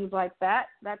things like that.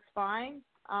 That's fine.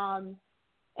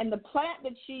 And the plant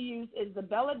that she used is the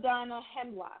belladonna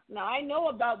hemlock. Now, I know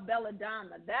about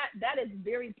belladonna. That is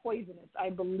very poisonous, I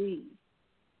believe.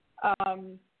 I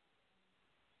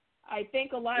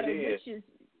think a lot of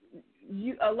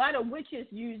witches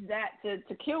use that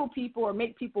to kill people or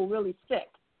make people really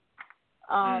sick.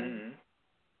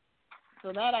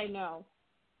 So that I know.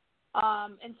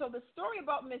 And so the story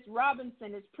about Miss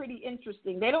Robinson is pretty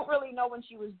interesting. They don't really know when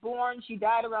she was born. She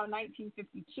died around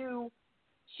 1952.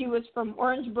 She was from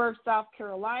Orangeburg, South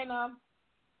Carolina.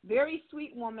 Very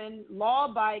sweet woman,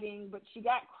 law-abiding, but she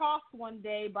got crossed one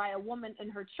day by a woman in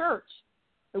her church.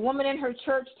 The woman in her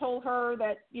church told her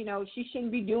that, she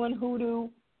shouldn't be doing hoodoo.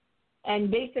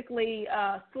 and basically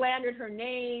slandered her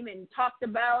name and talked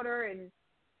about her, and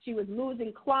she was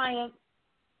losing clients.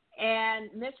 And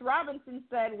Miss Robinson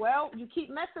said, "Well, you keep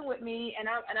messing with me, and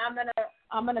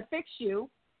I'm gonna fix you."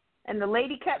 And the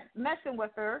lady kept messing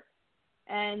with her,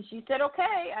 and she said,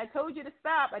 "Okay, I told you to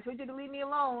stop. I told you to leave me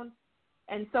alone."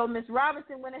 And so Miss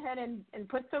Robinson went ahead and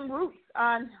put some roots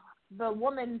on the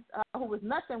woman who was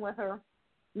messing with her,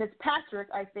 Miss Patrick,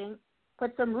 I think,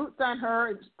 put some roots on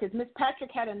her because Miss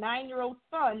Patrick had a 9-year-old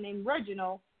son named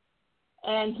Reginald,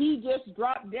 and he just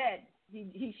dropped dead.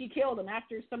 She killed him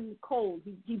after some cold.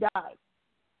 He died.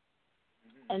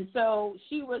 And so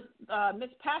she was,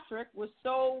 Miss Patrick was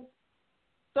so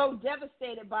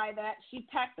devastated by that, she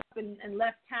packed up and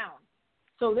left town.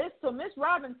 So Miss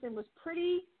Robinson was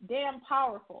pretty damn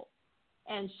powerful.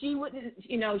 And she wouldn't,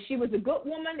 she was a good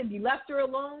woman if you left her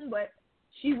alone, but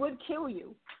she would kill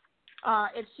you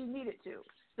if she needed to.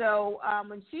 So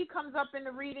when she comes up in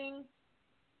the reading,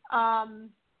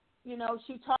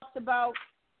 she talks about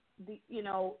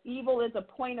evil is a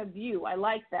point of view. I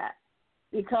like that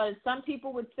because some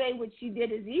people would say what she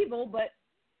did is evil, but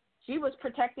she was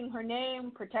protecting her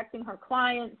name, protecting her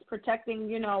clients, protecting,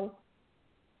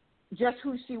 just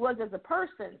who she was as a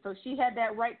person. So she had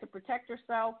that right to protect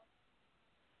herself.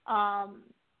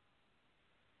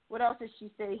 What else does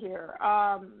she say here?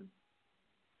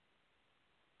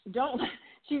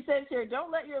 She says here,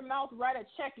 don't let your mouth write a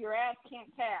check your ass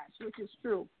can't cash, which is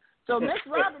true. So Miss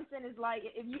Robinson is like,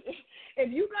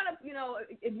 if you're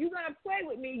gonna play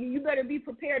with me, you better be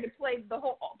prepared to play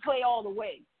all the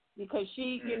way, because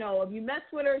she, if you mess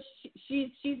with her,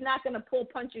 she's not gonna pull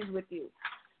punches with you,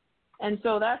 and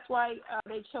so that's why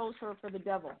they chose her for the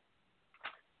devil.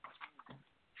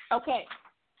 Okay,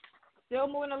 still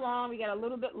moving along. We got a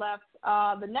little bit left.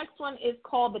 The next one is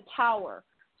called the Tower.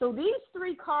 So these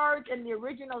 3 cards in the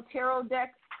original tarot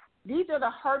deck, these are the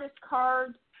hardest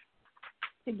cards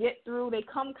to get through. They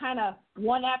come kind of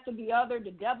one after the other.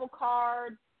 The Devil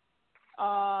card,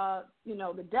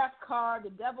 the Death card, the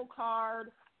Devil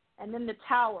card, and then the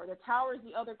Tower. The Tower is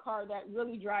the other card that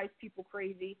really drives people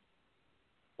crazy.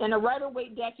 In a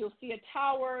Rider-Waite deck, you'll see a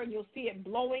tower, and you'll see it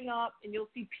blowing up, and you'll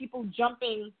see people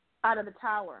jumping out of the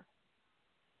tower.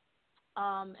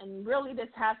 And really this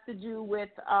has to do with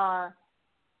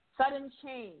sudden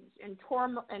change and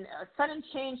a sudden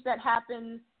change that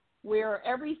happens where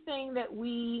everything that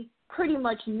we pretty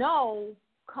much know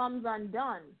comes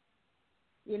undone.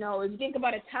 If you think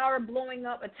about a tower blowing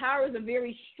up, a tower is a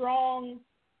very strong,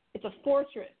 it's a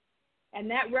fortress,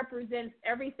 and that represents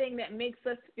everything that makes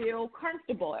us feel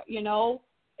comfortable,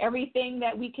 everything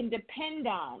that we can depend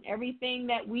on, everything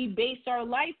that we base our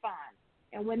life on.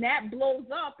 And when that blows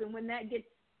up and when that gets,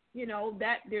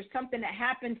 that there's something that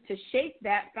happens to shake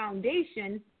that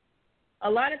foundation, a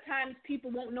lot of times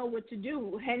people won't know what to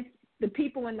do, hence the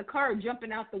people in the car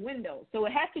jumping out the window. So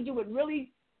it has to do with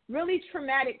really, really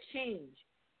traumatic change.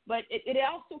 But it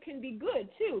also can be good,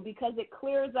 too, because it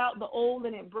clears out the old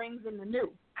and it brings in the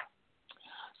new.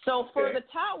 So for the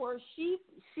tower, she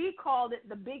called it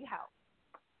the big house.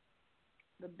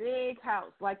 The big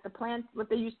house, like what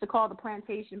they used to call the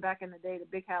plantation back in the day, the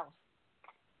big house.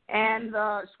 And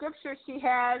the scripture she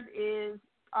has is,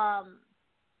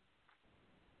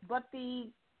 but the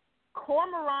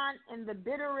cormorant and the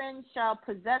bitterns shall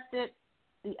possess it,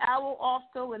 the owl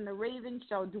also and the raven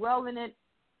shall dwell in it,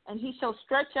 and he shall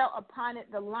stretch out upon it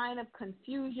the line of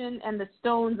confusion and the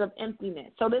stones of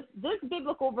emptiness. So this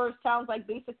biblical verse sounds like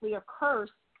basically a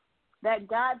curse that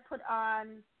God put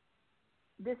on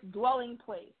this dwelling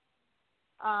place.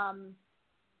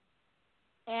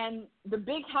 And the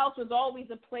big house was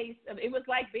always a place of, it was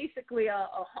like basically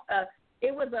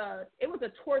it was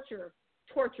a torture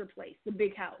place, the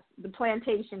big house, the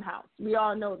plantation house. We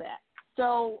all know that.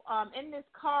 So in this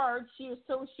card, she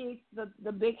associates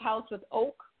the big house with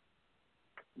oak.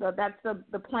 That's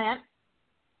the plant.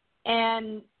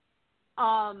 And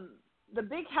the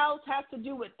big house has to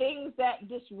do with things that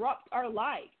disrupt our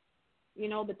life.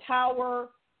 The tower,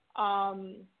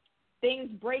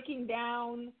 things breaking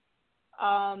down,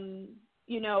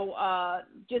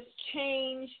 just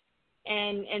change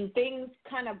and things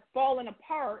kind of falling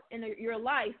apart in your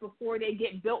life before they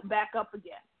get built back up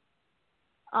again.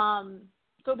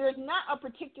 So there's not a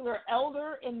particular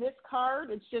elder in this card.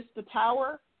 It's just the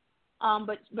tower.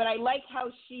 But I like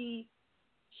how she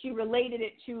related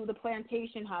it to the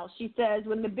plantation house. She says,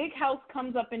 when the big house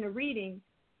comes up in a reading,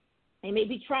 they may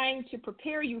be trying to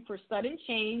prepare you for sudden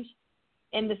change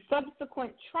and the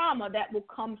subsequent trauma that will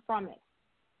come from it.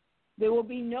 There will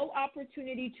be no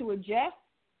opportunity to adjust.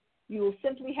 You will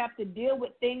simply have to deal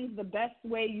with things the best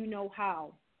way you know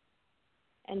how.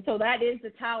 And so that is the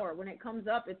Tower. When it comes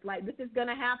up, it's like, this is going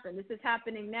to happen. This is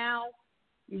happening now.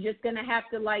 You're just going to have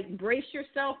to, like, brace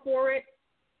yourself for it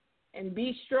and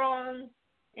be strong,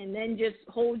 and then just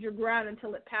hold your ground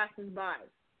until it passes by.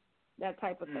 That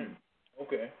type of thing.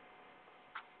 Okay.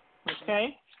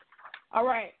 Okay? All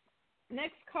right.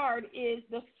 Next card is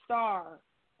the Star.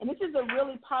 And this is a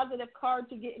really positive card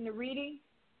to get in the reading.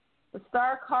 The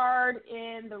Star card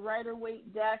in the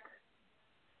Rider-Waite deck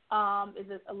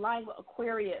is aligned with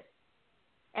Aquarius.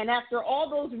 And after all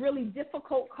those really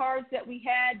difficult cards that we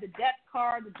had, the Death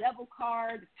card, the Devil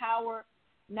card, the Tower,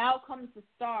 now comes the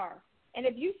Star. And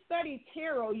if you study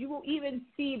tarot, you will even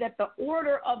see that the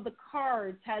order of the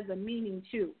cards has a meaning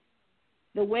too.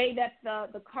 The way that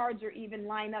the cards are even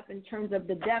lined up in terms of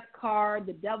the Death card,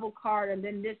 the Devil card, and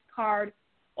then this card.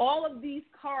 All of these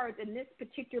cards in this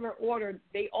particular order,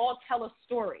 they all tell a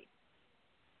story.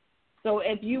 So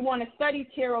if you want to study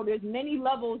tarot, there's many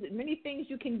levels, many things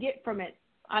you can get from it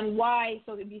on why.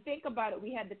 So if you think about it,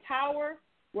 we had the Tower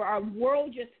where our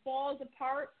world just falls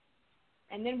apart,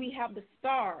 and then we have the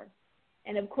Star.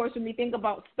 And, of course, when we think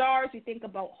about stars, we think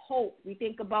about hope. We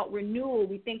think about renewal.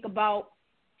 We think about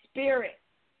spirit,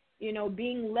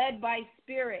 being led by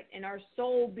spirit and our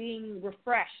soul being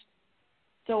refreshed.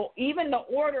 So even the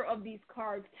order of these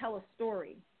cards tell a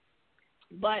story.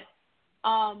 But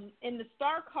in the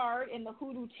Star card in the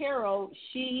Hoodoo Tarot,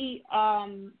 she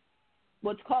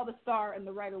what's called the Star in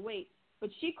the Rider-Waite,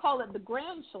 but she called it the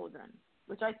grandchildren,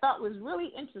 which I thought was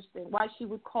really interesting, why she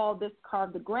would call this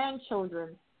card the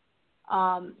grandchildren.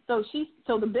 So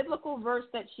the biblical verse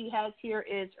that she has here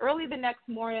is, early the next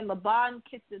morning, Laban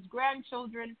kissed his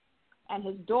grandchildren and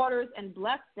his daughters and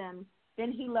blessed them.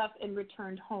 Then he left and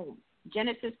returned home.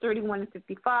 Genesis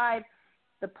 31:55.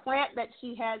 The plant that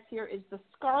she has here is the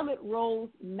scarlet rose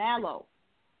mallow.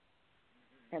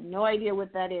 I have no idea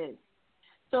what that is.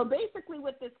 So basically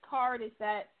what this card is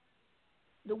that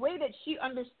the way that she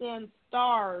understands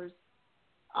stars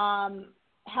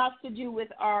has to do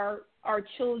with our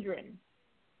children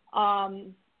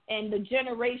and the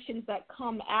generations that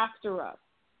come after us,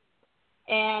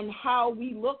 and how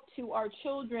we look to our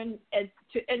children as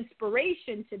to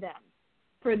inspiration to them,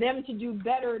 for them to do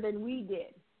better than we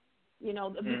did.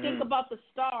 If you think about the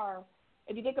star,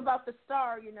 a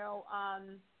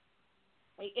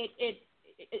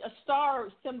star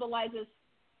symbolizes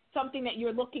something that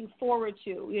you're looking forward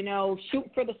to. Shoot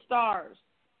for the stars.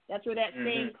 That's where that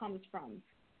saying comes from.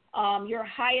 Your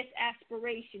highest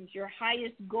aspirations, your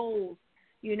highest goals,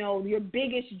 your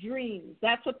biggest dreams.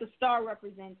 That's what the star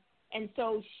represents. And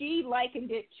so she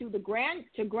likened it to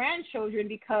grandchildren,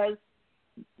 because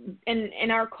in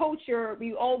our culture,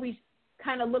 we always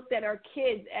kind of looked at our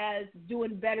kids as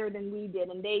doing better than we did,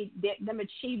 and them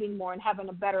achieving more and having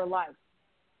a better life.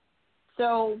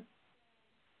 So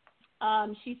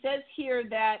she says here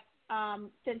that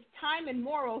since time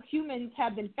immemorial, humans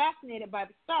have been fascinated by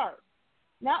the stars,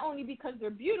 not only because they're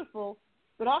beautiful,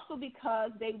 but also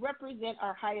because they represent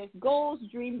our highest goals,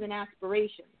 dreams, and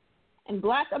aspirations. In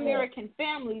Black American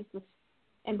families, the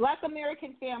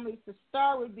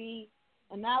star would be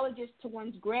analogous to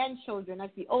one's grandchildren as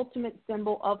the ultimate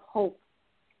symbol of hope.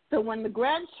 So when the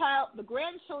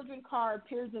grandchildren card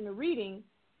appears in a reading,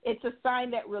 it's a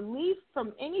sign that relief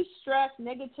from any stress,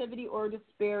 negativity, or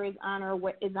despair is on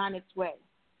its way.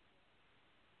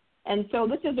 And so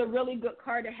this is a really good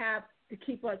card to have to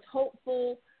keep us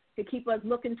hopeful, to keep us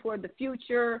looking toward the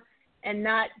future, and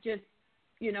not just,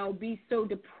 be so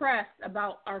depressed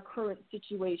about our current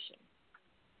situation.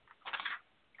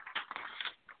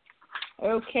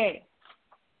 Okay.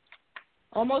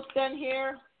 Almost done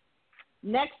here.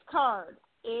 Next card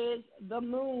is the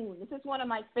Moon. This is one of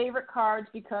my favorite cards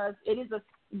because it is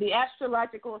the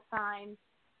astrological sign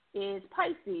is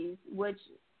Pisces, which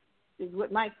is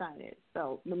what my sign is.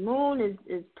 So the Moon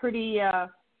is pretty.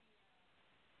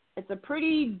 It's a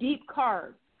pretty deep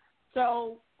card.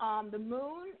 So the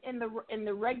Moon in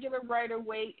the regular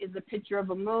Rider-Waite is a picture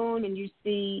of a moon, and you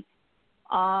see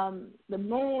the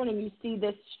moon, and you see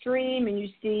this stream, and you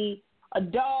see a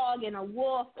dog and a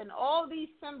wolf, and all these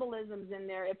symbolisms in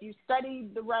there. If you study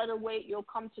the Rider-Waite, you'll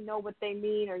come to know what they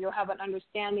mean, or you'll have an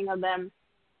understanding of them.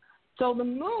 So the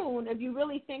moon, if you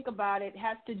really think about it,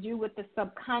 has to do with the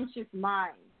subconscious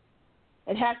mind.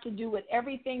 It has to do with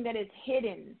everything that is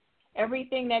hidden,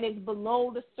 everything that is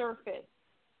below the surface,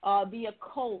 the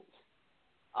occult,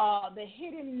 the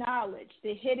hidden knowledge,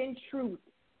 the hidden truth.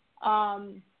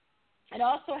 It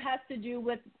also has to do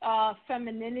with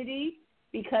femininity,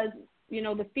 because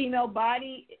the female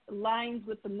body lines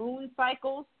with the moon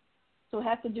cycles, so it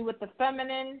has to do with the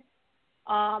feminine.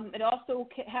 It also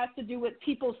has to do with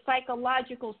people's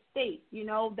psychological state. You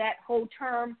know, that whole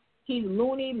term, he's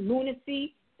loony,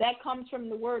 lunacy, that comes from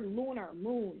the word lunar,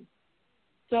 moon.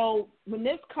 So when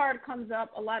this card comes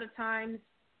up, a lot of times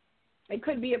it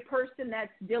could be a person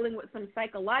that's dealing with some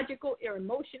psychological or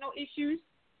emotional issues.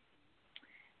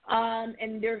 And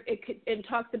it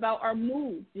talks about our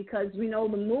moods, because we know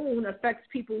the moon affects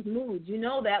people's moods. You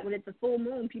know that when it's a full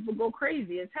moon, people go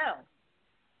crazy as hell.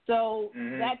 So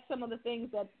that's some of the things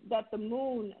that the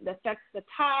moon affects, the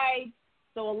tide.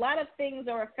 So a lot of things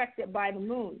are affected by the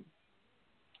moon.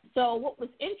 So what was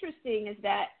interesting is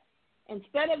that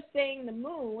instead of saying the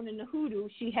moon in the hoodoo,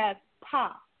 she has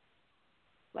Pa,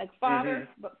 like father,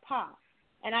 but Pa.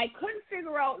 And I couldn't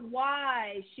figure out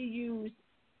why she used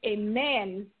a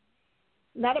man,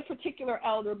 not a particular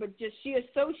elder, but just she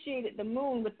associated the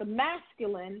moon with the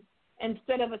masculine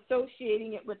instead of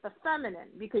associating it with the feminine.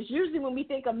 Because usually when we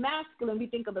think of masculine, we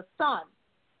think of the sun.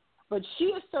 But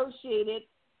she associated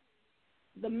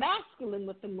the masculine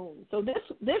with the moon. So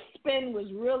this spin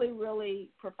was really, really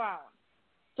profound.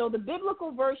 So the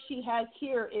biblical verse she has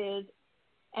here is,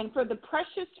 and for the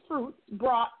precious fruits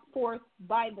brought forth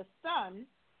by the sun,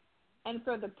 and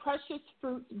for the precious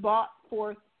fruits brought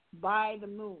forth by the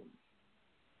moon.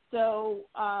 So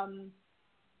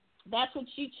that's what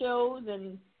she chose,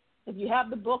 and if you have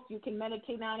the book, you can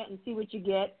meditate on it and see what you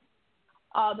get.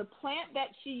 The plant that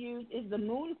she used is the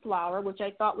moonflower, which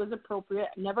I thought was appropriate.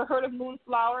 Never heard of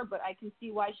moonflower, but I can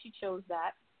see why she chose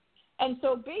that. And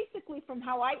so basically, from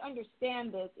how I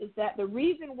understand this, is that the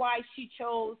reason why she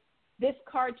chose this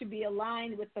card to be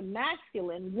aligned with the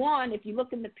masculine, one, if you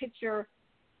look in the picture,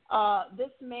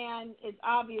 this man is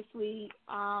obviously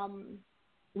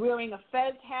wearing a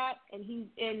fez hat, and he's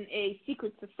in a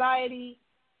secret society.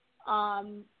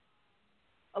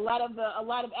 A lot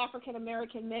of African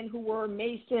American men who were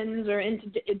Masons or into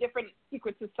different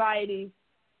secret societies,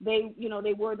 they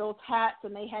wore those hats,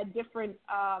 and they had different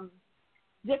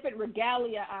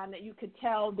regalia on that you could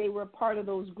tell they were part of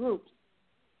those groups.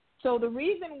 So the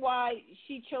reason why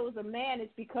she chose a man is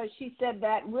because she said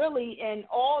that really in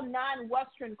all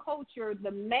non-Western culture, the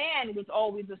man was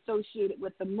always associated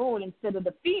with the moon instead of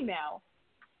the female,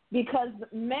 because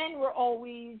men were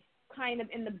always kind of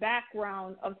in the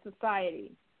background of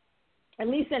society, at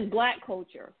least in black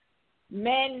culture.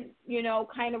 Men,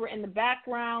 kind of were in the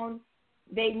background.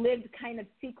 They lived kind of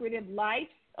secretive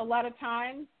lives a lot of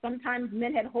times. Sometimes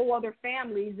men had whole other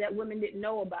families that women didn't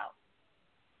know about.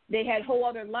 They had whole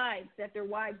other lives that their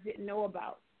wives didn't know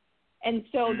about. And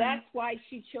so that's why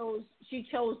she chose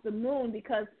the moon,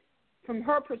 because from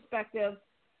her perspective,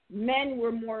 men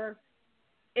were more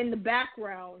in the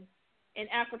background in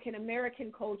African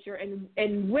American culture,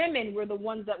 and women were the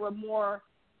ones that were more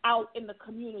out in the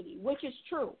community, which is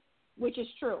true.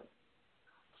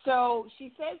 So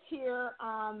she says here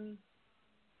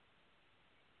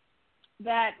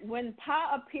that when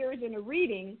Pa appears in a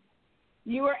reading,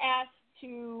 you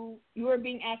are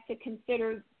being asked to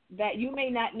consider that you may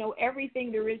not know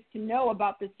everything there is to know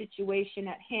about the situation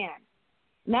at hand.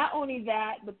 Not only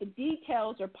that, but the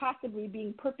details are possibly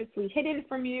being purposely hidden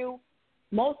from you.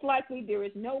 Most likely there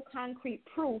is no concrete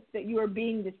proof that you are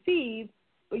being deceived,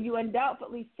 but you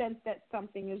undoubtedly sense that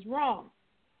something is wrong.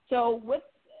 So with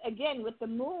the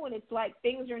moon, it's like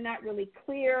things are not really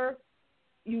clear.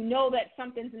 You know that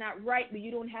something's not right, but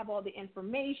you don't have all the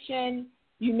information.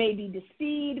 You may be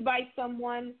deceived by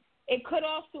someone. It could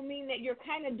also mean that you're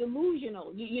kind of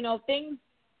delusional. Things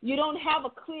you don't have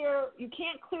you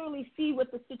can't clearly see what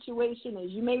the situation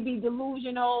is. You may be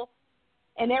delusional,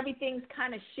 and everything's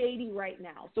kind of shady right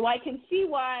now. So I can see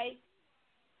why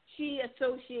she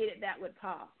associated that with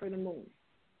Pa for the moon.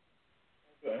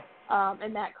 Okay.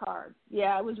 And that card.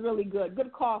 Yeah, it was really good.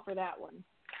 Good call for that one.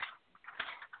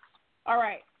 All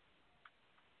right.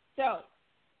 So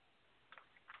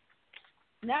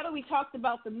now that we talked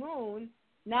about the moon,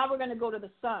 now we're going to go to the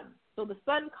sun. So the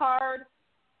sun card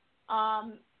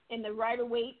in the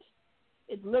Rider-Waite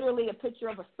is literally a picture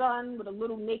of a sun with a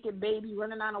little naked baby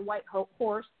running on a white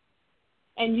horse.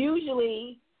 And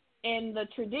usually in the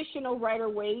traditional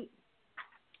Rider-Waite,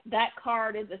 that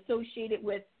card is associated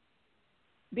with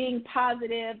being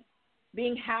positive,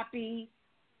 being happy,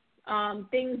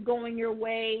 things going your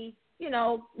way.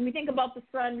 When we think about the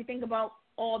sun, we think about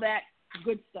all that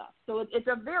good stuff. So it's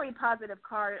a very positive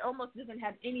card. It almost doesn't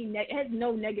have it has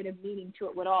no negative meaning to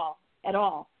it at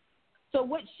all. So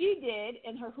what she did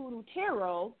in her Hoodoo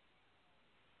Tarot,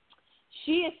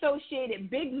 she associated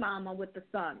Big Mama with the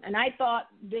sun, and I thought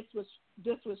this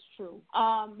was true.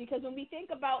 Because when we think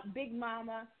about Big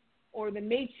Mama or the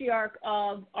matriarch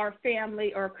of our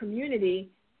family or community,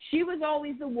 She was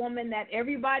always the woman that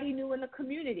everybody knew in the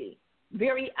community.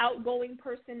 Very outgoing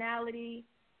personality.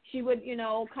 She would,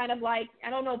 kind of like, I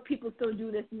don't know if people still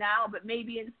do this now, but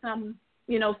maybe in some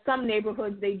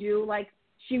neighborhoods they do. Like,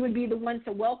 she would be the one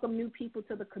to welcome new people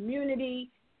to the community.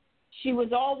 She was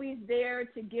always there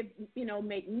to give,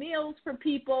 make meals for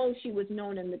people. She was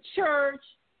known in the church.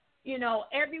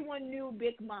 Everyone knew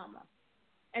Big Mama.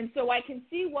 And so I can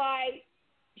see why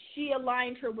she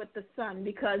aligned her with the sun,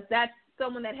 because that's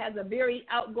someone that has a very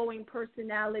outgoing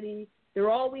personality.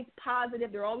 They're always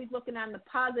positive. They're always looking on the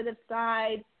positive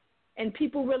side, and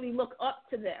people really look up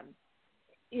to them,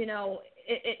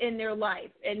 in their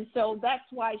life. And so that's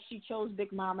why she chose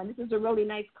Big Mama. And this is a really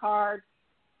nice card.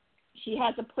 She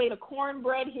has a plate of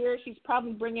cornbread here. She's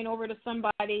probably bringing over to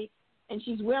somebody, and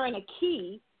she's wearing a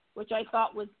key, which I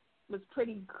thought was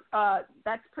pretty.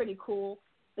 That's pretty cool.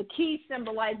 The key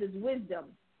symbolizes wisdom.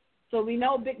 So we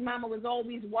know Big Mama was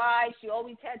always wise. She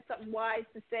always had something wise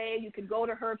to say. You could go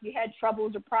to her if you had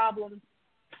troubles or problems.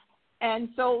 And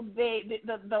so the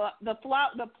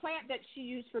plant that she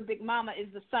used for Big Mama is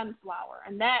the sunflower,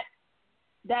 and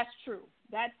that's true.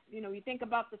 That's, you think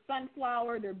about the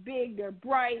sunflower. They're big. They're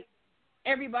bright.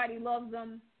 Everybody loves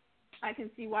them. I can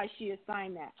see why she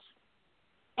assigned that.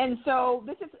 And so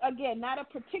this is, again, not a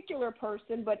particular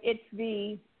person, but it's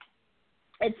the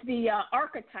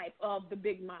archetype of the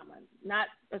Big Mama, not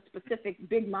a specific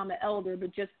Big Mama elder,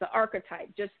 but just the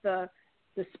archetype, just the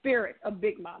spirit of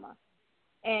Big Mama.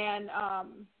 And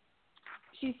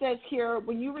she says here,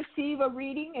 when you receive a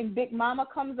reading and Big Mama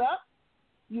comes up,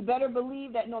 you better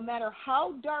believe that no matter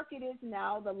how dark it is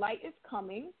now, the light is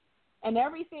coming, and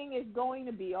everything is going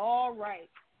to be all right.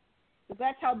 Because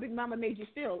that's how Big Mama made you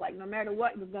feel, like no matter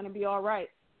what, it was going to be all right.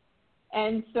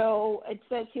 And so it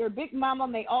says here, Big Mama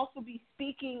may also be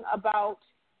speaking about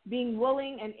being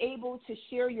willing and able to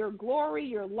share your glory,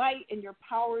 your light, and your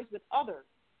powers with others.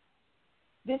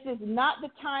 This is not the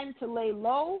time to lay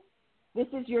low. This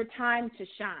is your time to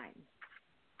shine.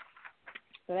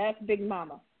 So that's Big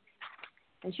Mama.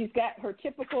 And she's got her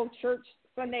typical church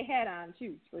Sunday hat on,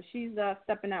 too. So she's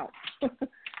stepping out.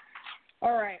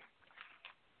 All right.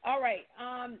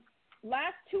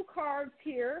 Last two cards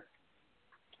here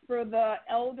for the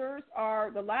elders are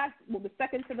the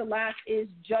second to the last is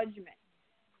Judgment.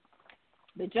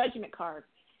 The Judgment card.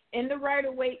 In the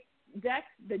Rider-Waite deck,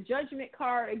 the Judgment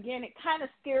card, again, it kind of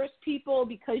scares people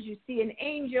because you see an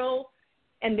angel,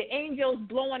 and the angel's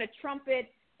blowing a trumpet,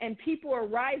 and people are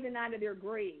rising out of their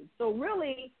graves. So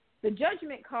really, the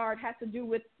Judgment card has to do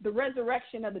with the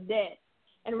resurrection of the dead.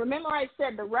 And remember I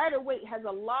said the Rider-Waite has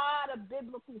a lot of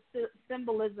biblical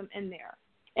symbolism in there.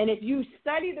 And if you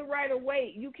study the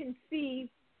Rider-Waite, you can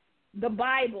see the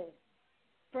Bible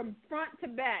from front to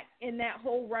back in that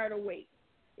whole Rider-Waite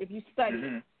if you study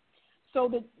it. So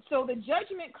the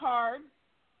Judgment card,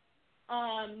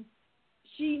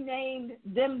 she named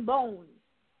them bones.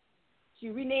 She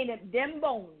renamed it them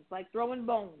bones, like throwing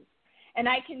bones. And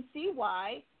I can see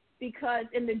why, because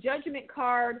in the Judgment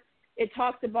card, it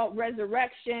talks about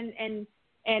resurrection.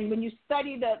 And when you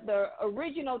study the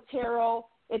original tarot,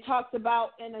 it talks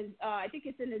about, I think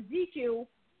it's in Ezekiel,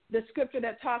 the scripture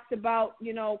that talks about,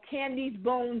 can these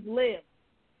bones live?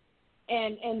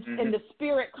 And the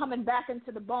spirit coming back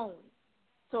into the bones.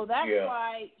 So that's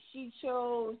why she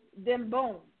chose them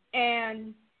bones.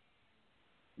 And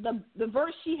the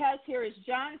verse she has here is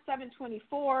John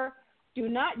 7:24. Do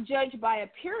not judge by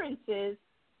appearances,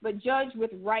 but judge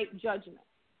with right judgment.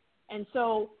 And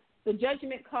so the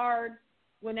Judgment card,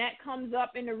 when that comes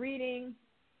up in the reading,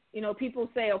 people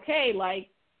say, okay, like,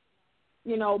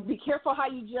 be careful how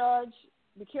you judge.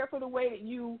 Be careful the way that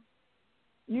you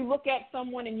look at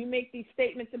someone and you make these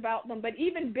statements about them. But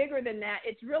even bigger than that,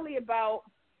 it's really about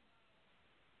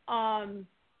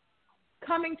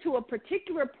coming to a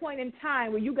particular point in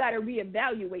time where you got to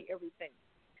reevaluate everything.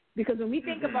 Because when we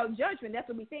think about judgment, that's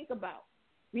what we think about.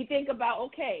 We think about,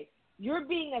 okay, you're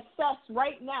being assessed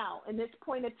right now in this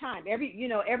point of time.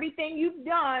 Everything you've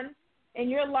done in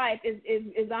your life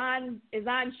is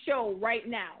on show right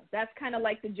now. That's kind of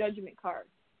like the Judgment card.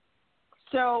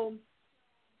 So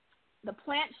the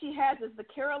plant she has is the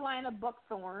Carolina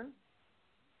buckthorn.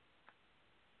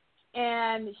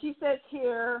 And she says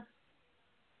here,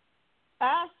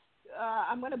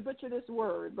 I'm going to butcher this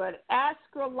word, but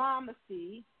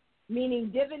astrolamacy,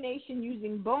 meaning divination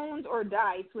using bones or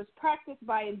dice, was practiced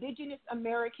by indigenous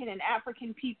American and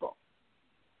African people.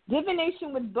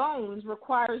 Divination with bones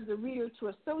requires the reader to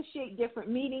associate different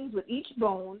meanings with each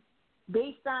bone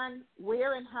based on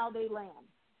where and how they land.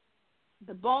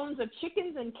 The bones of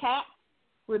chickens and cats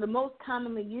were the most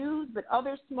commonly used, but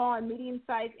other small and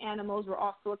medium-sized animals were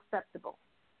also acceptable.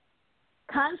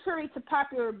 Contrary to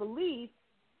popular belief,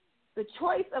 the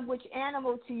choice of which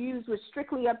animal to use was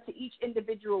strictly up to each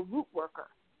individual root worker.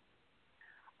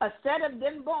 A set of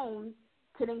them bones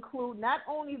could include not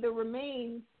only the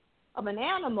remains of an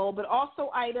animal, but also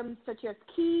items such as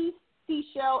keys,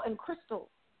 seashell, and crystals.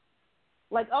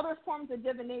 Like other forms of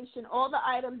divination, all the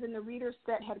items in the reader's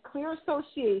set had clear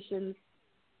associations,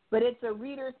 but it's a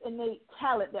reader's innate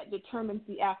talent that determines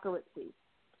the accuracy.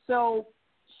 So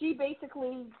she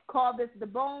basically called this the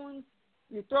bones.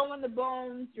 You throw in the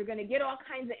bones, you're going to get all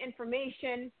kinds of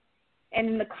information. And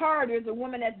in the card, there's a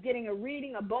woman that's getting a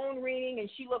reading, a bone reading, and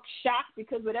she looks shocked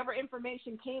because whatever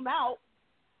information came out,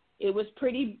 it was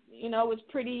pretty,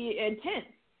 pretty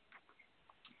intense.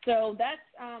 So that's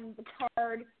the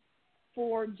card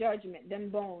for Judgment, them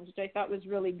bones, which I thought was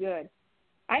really good.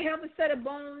 I have a set of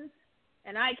bones,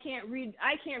 and I can't read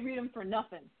them for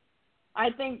nothing. I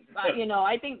think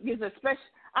I think there's a special.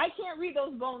 I can't read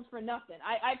those bones for nothing.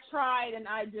 I've tried and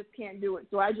I just can't do it.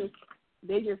 So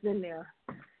they just in there.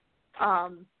 Oh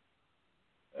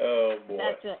boy.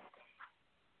 That's it.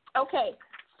 Okay,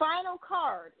 final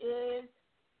card is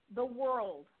the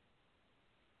World.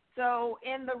 So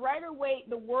in the Rider-Waite,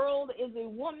 the World is a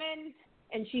woman,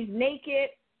 and she's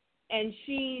naked, and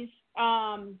she's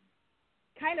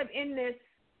kind of in this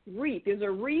reef. There's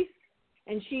a reef,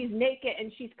 and she's naked,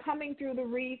 and she's coming through the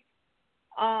reef.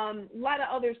 A lot of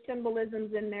other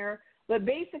symbolisms in there, but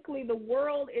basically the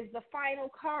World is the final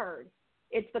card.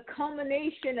 It's the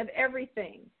culmination of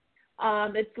everything.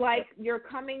 It's like you're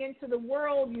coming into the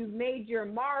world, you've made your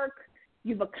mark,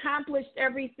 you've accomplished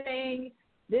everything.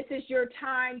 This is your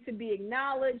time to be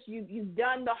acknowledged. You've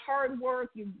done the hard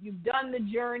work, you've done the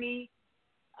journey,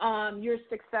 you're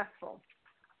successful.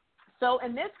 So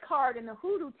in this card, in the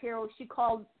Hoodoo Tarot, she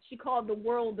called the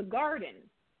World the garden.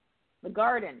 The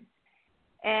garden.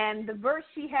 And the verse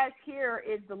she has here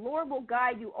is, the Lord will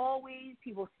guide you always.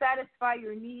 He will satisfy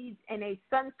your needs in a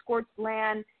sun-scorched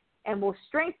land and will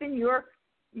strengthen your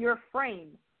frame.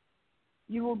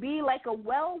 You will be like a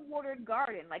well-watered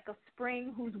garden, like a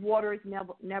spring whose waters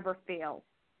never fail.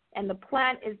 And the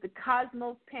plant is the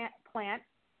cosmos plant.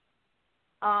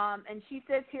 And she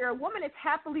says here, a woman is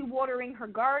happily watering her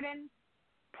garden.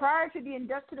 Prior to the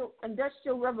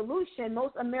Industrial Revolution,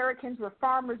 most Americans were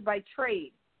farmers by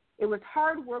trade. It was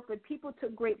hard work, but people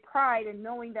took great pride in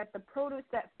knowing that the produce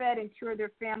that fed and cured their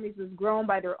families was grown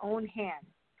by their own hands.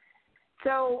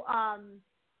 So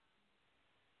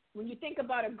when you think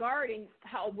about a garden,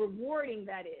 how rewarding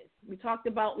that is. We talked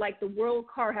about like the World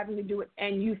card having to do it,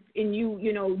 and you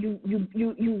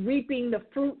reaping the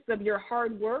fruits of your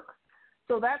hard work.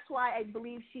 So that's why I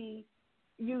believe she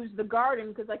used the garden,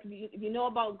 because like if you know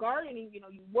about gardening,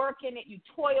 you work in it, you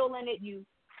toil in it, you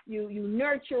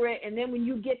nurture it, and then when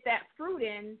you get that fruit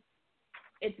in,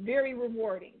 it's very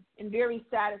rewarding and very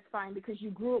satisfying because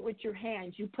you grew it with your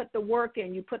hands. You put the work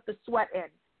in, you put the sweat in.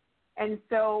 And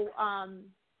so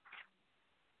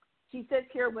she says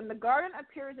here, when the garden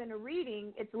appears in a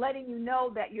reading, it's letting you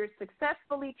know that you're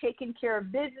successfully taking care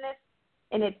of business,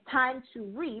 and it's time to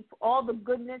reap all the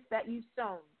goodness that you've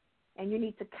sown, and you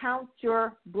need to count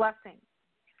your blessings.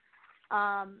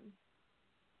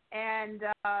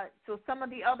 So some of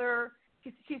the other,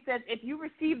 she says, if you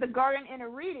receive the garden in a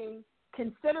reading,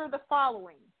 consider the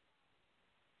following.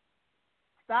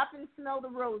 Stop and smell the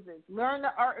roses. Learn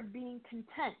the art of being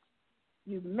content.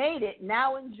 You've made it.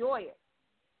 Now enjoy it.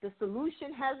 The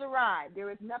solution has arrived. There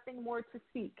is nothing more to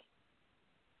seek.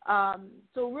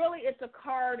 So really it's a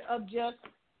card of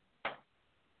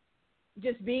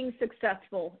just being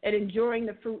successful and enjoying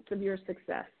the fruits of your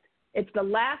success. It's the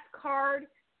last card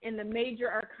in the major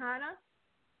arcana,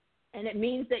 and it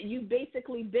means that you've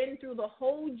basically been through the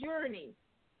whole journey,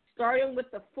 starting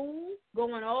with the Fool,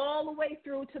 going all the way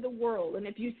through to the World. And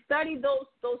if you study those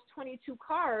 22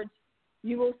 cards,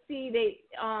 you will see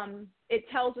it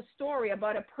tells a story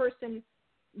about a person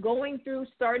going through,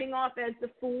 starting off as the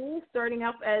Fool, starting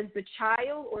off as the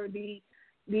child or the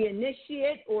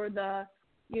initiate, or the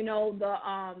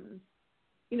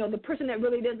person that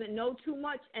really doesn't know too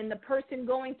much, and the person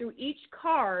going through each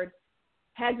card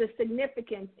has a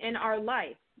significance in our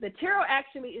life. The tarot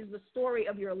actually is the story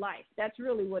of your life. That's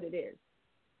really what it is.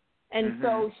 And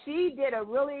so she did a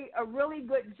really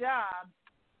good job.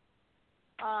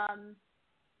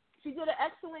 She did an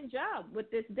excellent job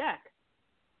with this deck.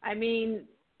 I mean,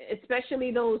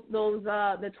 especially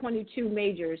the 22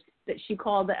 majors that she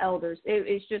called the elders.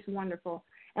 It's just wonderful.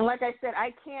 And like I said,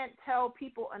 I can't tell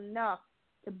people enough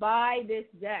to buy this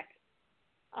deck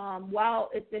while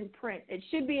it's in print. It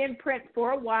should be in print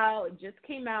for a while. It just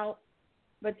came out.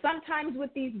 But sometimes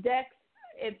with these decks,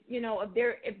 if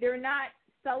they're not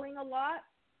selling a lot,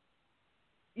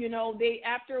 you know, they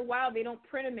after a while they don't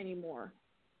print them anymore.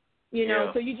 You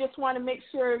know, so you just want to make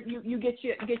sure you get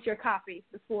your copy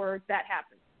before that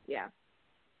happens. Yeah.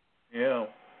 Yeah.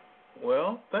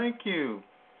 Well, thank you,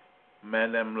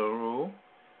 Madame LaRue.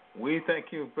 We thank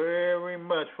you very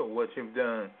much for what you've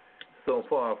done so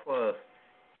far for us.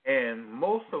 And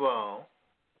most of all,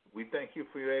 we thank you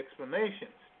for your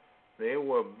explanations. They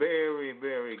were very,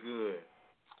 very good.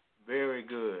 Very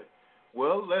good.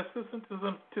 Well, let's listen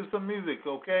to some music,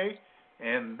 okay?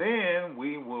 And then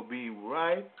we will be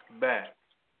right back.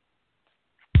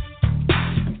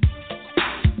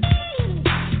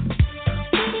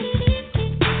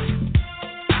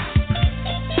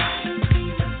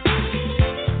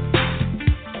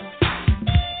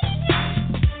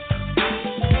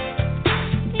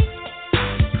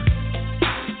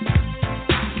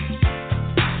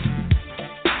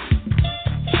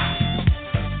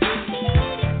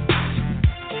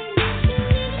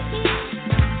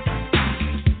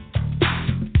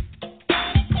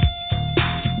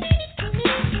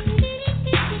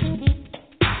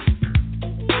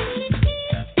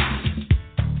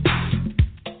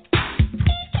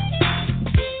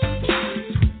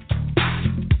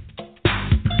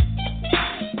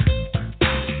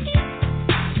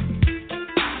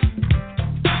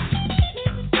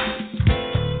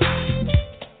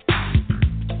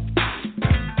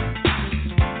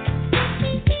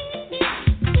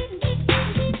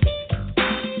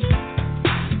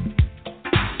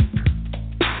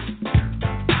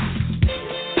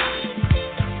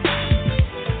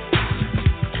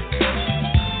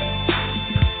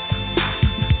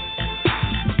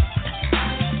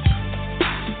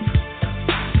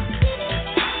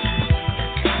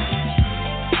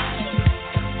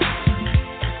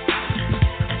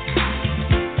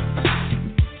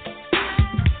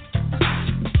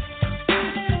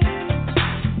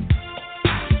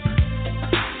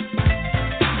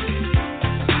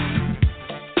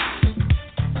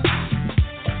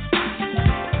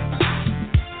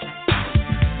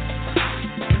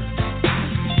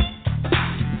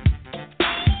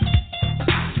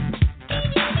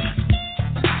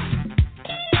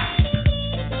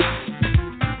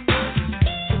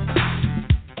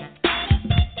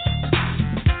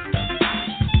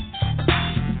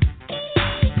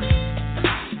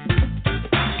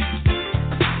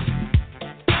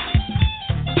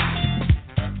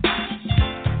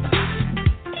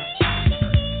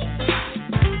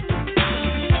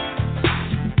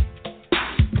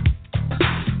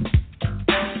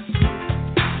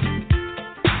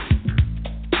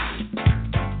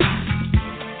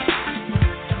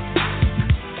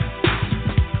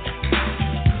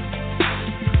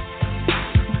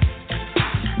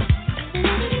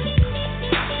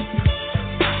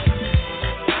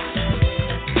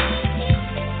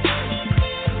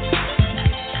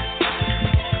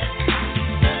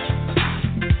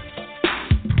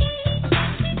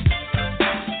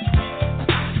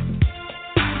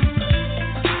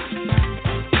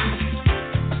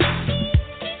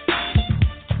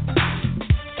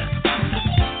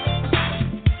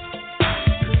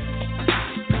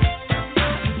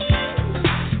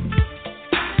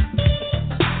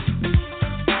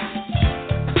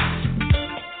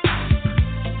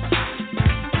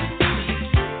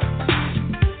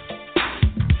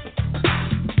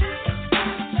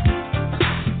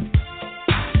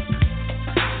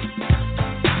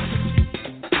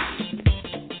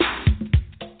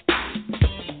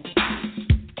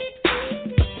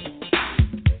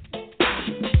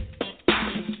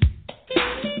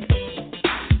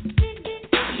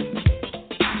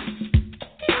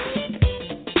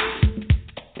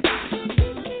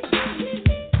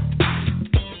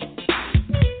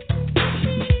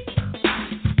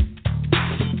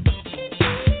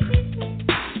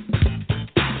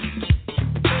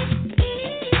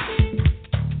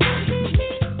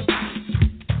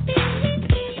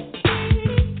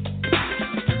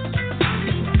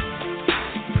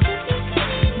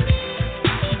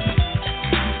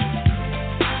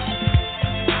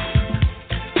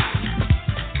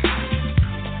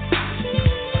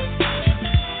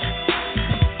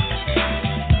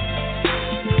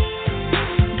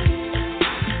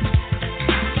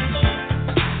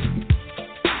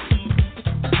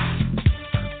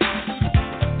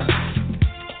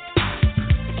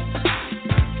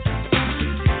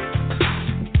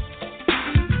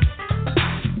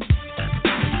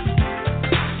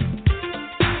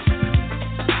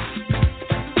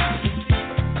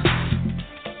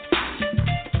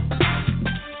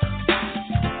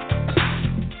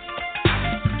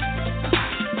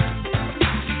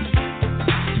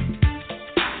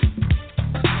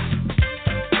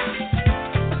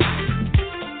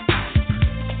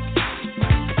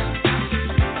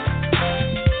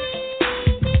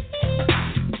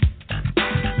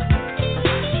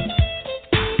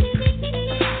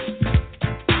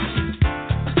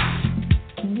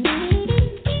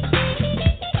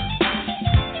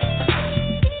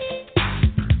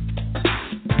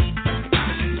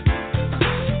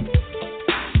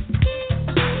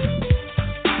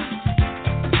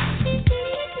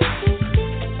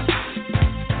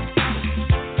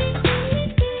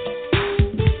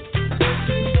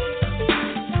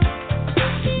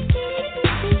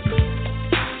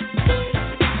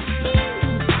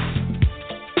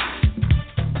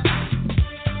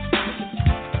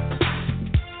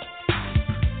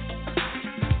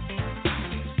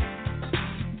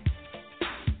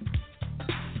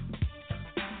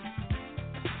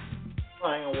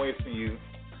 flying away from you.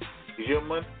 Is your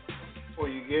money before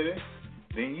you get it?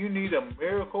 Then you need a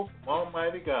miracle from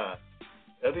Almighty God.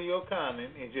 Elder Yochanan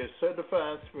is your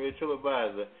certified spiritual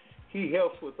advisor. He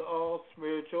helps with all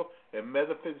spiritual and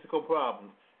metaphysical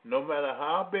problems. No matter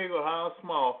how big or how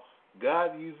small,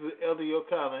 God uses Elder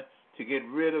Yochanan to get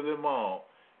rid of them all.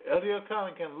 Elder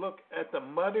Yochanan can look at the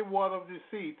muddy water of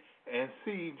deceit and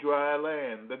see dry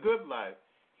land, the good life,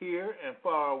 here and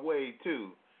far away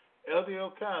too. Elder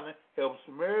Yochanan helps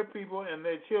married people and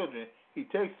their children. He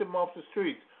takes them off the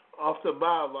streets, off the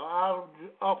Bible,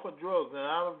 off of drugs, and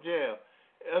out of jail.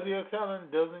 Elder Yochanan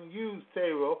doesn't use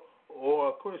tarot or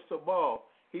a crystal ball.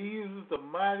 He uses the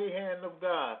mighty hand of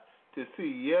God to see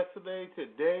yesterday,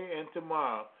 today, and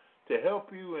tomorrow to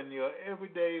help you in your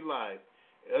everyday life.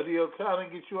 Elder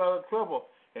Yochanan gets you out of trouble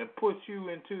and puts you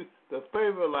into the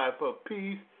favorite life of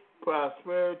peace,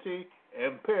 prosperity,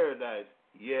 and paradise.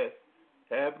 Yes.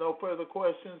 Have no further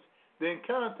questions? Then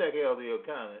contact Elder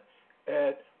Yochanan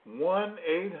at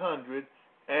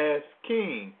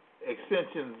 1-800-ASK-KING,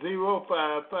 extension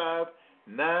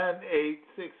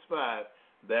 055-9865.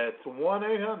 That's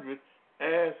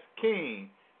 1-800-ASK-KING,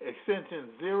 extension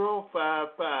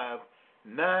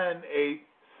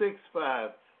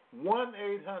 055-9865.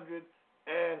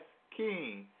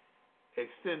 1-800-ASK-KING,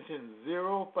 extension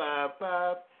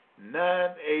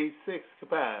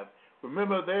 055-9865.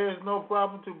 Remember, there is no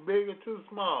problem too big or too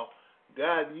small.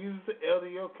 God used Elder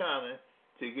Yochanan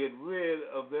to get rid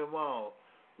of them all.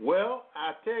 Well,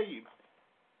 I tell you,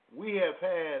 we have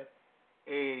had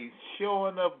a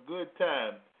showing of good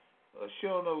time,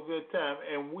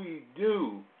 and we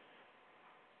do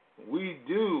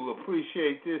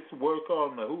appreciate this work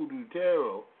on the Hoodoo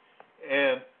Tarot.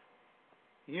 And,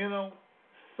 you know,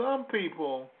 some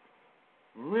people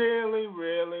really,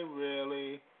 really,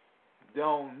 really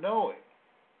don't know it.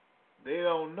 They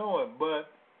don't know it.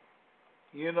 But,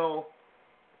 you know,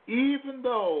 even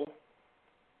though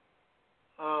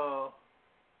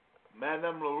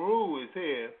Madame LaRue is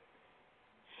here,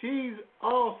 she's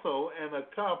also an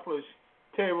accomplished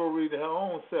tarot reader her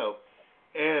own self.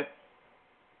 And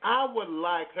I would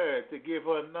like her to give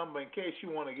her number in case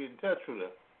you want to get in touch with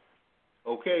her.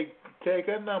 Okay, take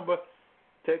her number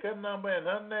and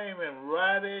her name and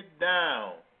write it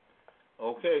down.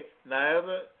 Okay,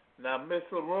 now Miss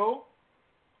LaRue?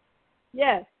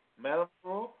 Yes. Madam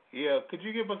LaRue? Yeah, could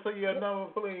you give us your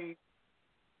number, please?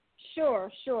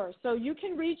 Sure. So you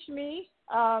can reach me,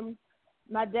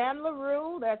 Madame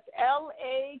LaRue, that's LaRue,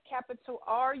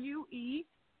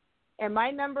 and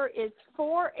my number is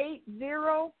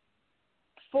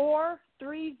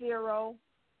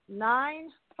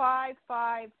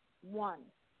 480-430-9551.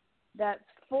 That's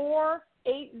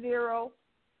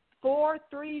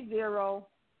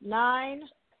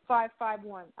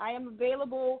 480-430-9551. I am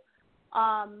available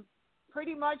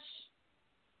pretty much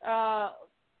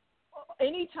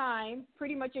anytime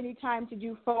to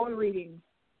do phone readings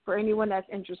for anyone that's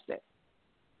interested.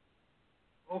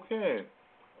 Okay.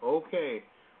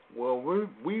 Well,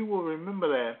 we will remember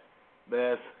that.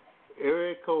 That's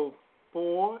area code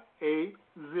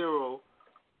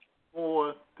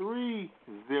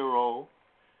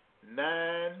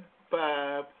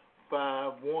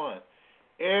 480-430-9551.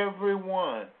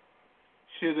 Everyone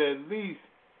should at least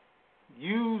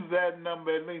use that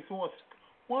number at least once.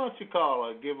 Why don't you call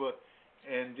her, give her,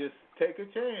 and just take a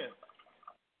chance.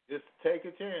 Just take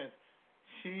a chance.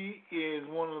 She is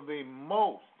one of the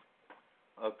most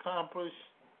accomplished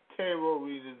tarot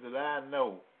readers that I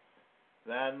know.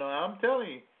 I'm telling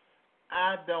you,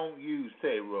 I don't use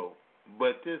tarot,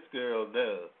 but this girl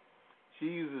does. She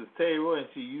uses tarot and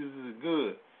she uses it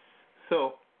good.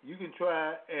 So you can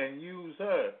try and use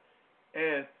her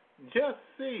and just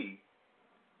see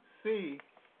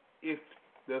if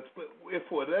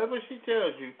whatever she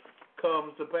tells you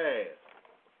comes to pass.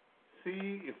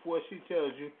 See if what she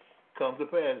tells you comes to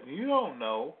pass. You don't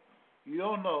know.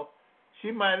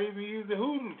 She might even use the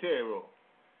Hoodoo Tarot.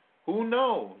 Who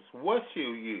knows what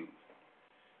she'll use?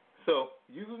 So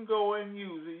you can go and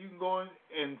use it. You can go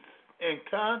and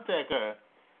contact her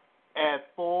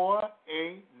at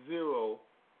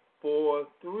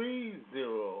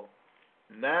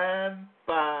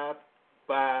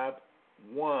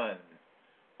 480-430-9551.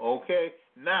 Okay?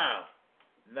 Now,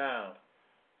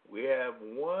 we have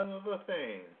one other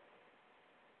thing.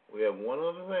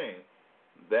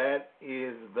 That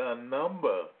is the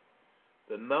number.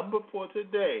 The number for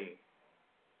today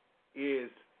is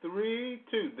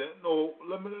 32. No,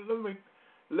 let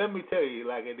me tell you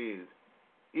like it is.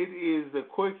 It is the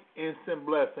quick instant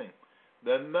blessing.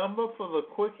 The number for the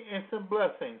quick instant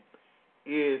blessing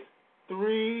is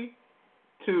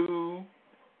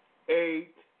 3286.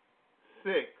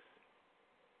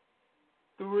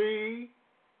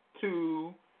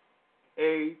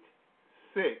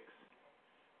 3286.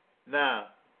 Now,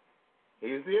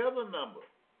 here's the other number.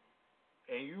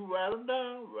 And you write them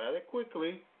down, write it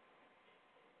quickly.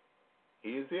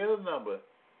 Here's the other number.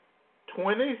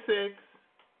 26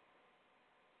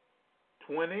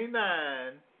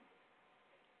 29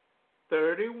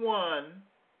 31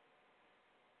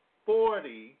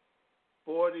 40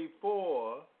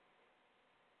 44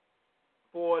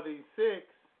 46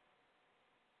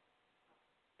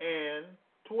 and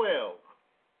 12.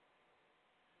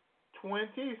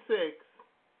 26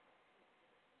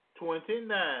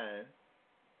 29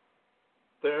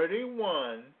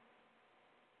 31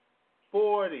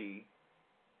 40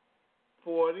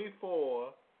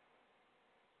 44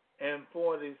 and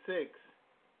 46,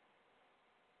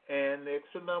 and the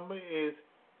extra number is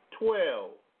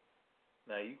 12.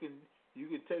 Now you can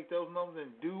take those numbers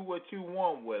and do what you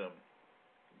want with them.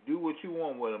 Do what you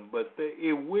want with them, but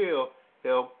it will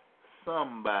help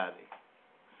somebody.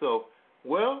 So,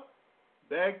 well,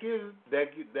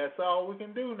 that's all we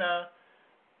can do now.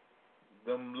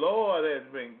 The Lord has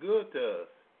been good to us.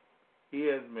 He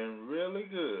has been really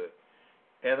good.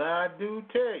 And I do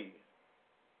tell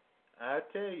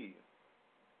you,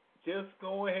 just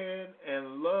go ahead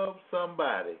and love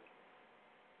somebody.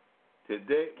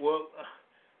 Today, well,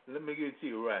 let me get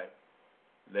you right.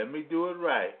 Let me do it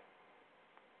right.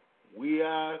 We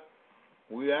are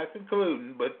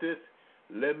concluding, but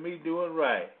let me do it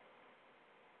right.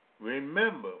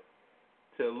 Remember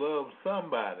to love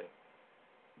somebody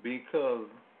because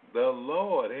the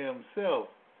Lord himself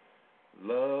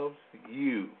loves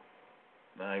you.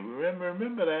 Now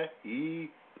remember that.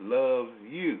 He loves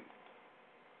you.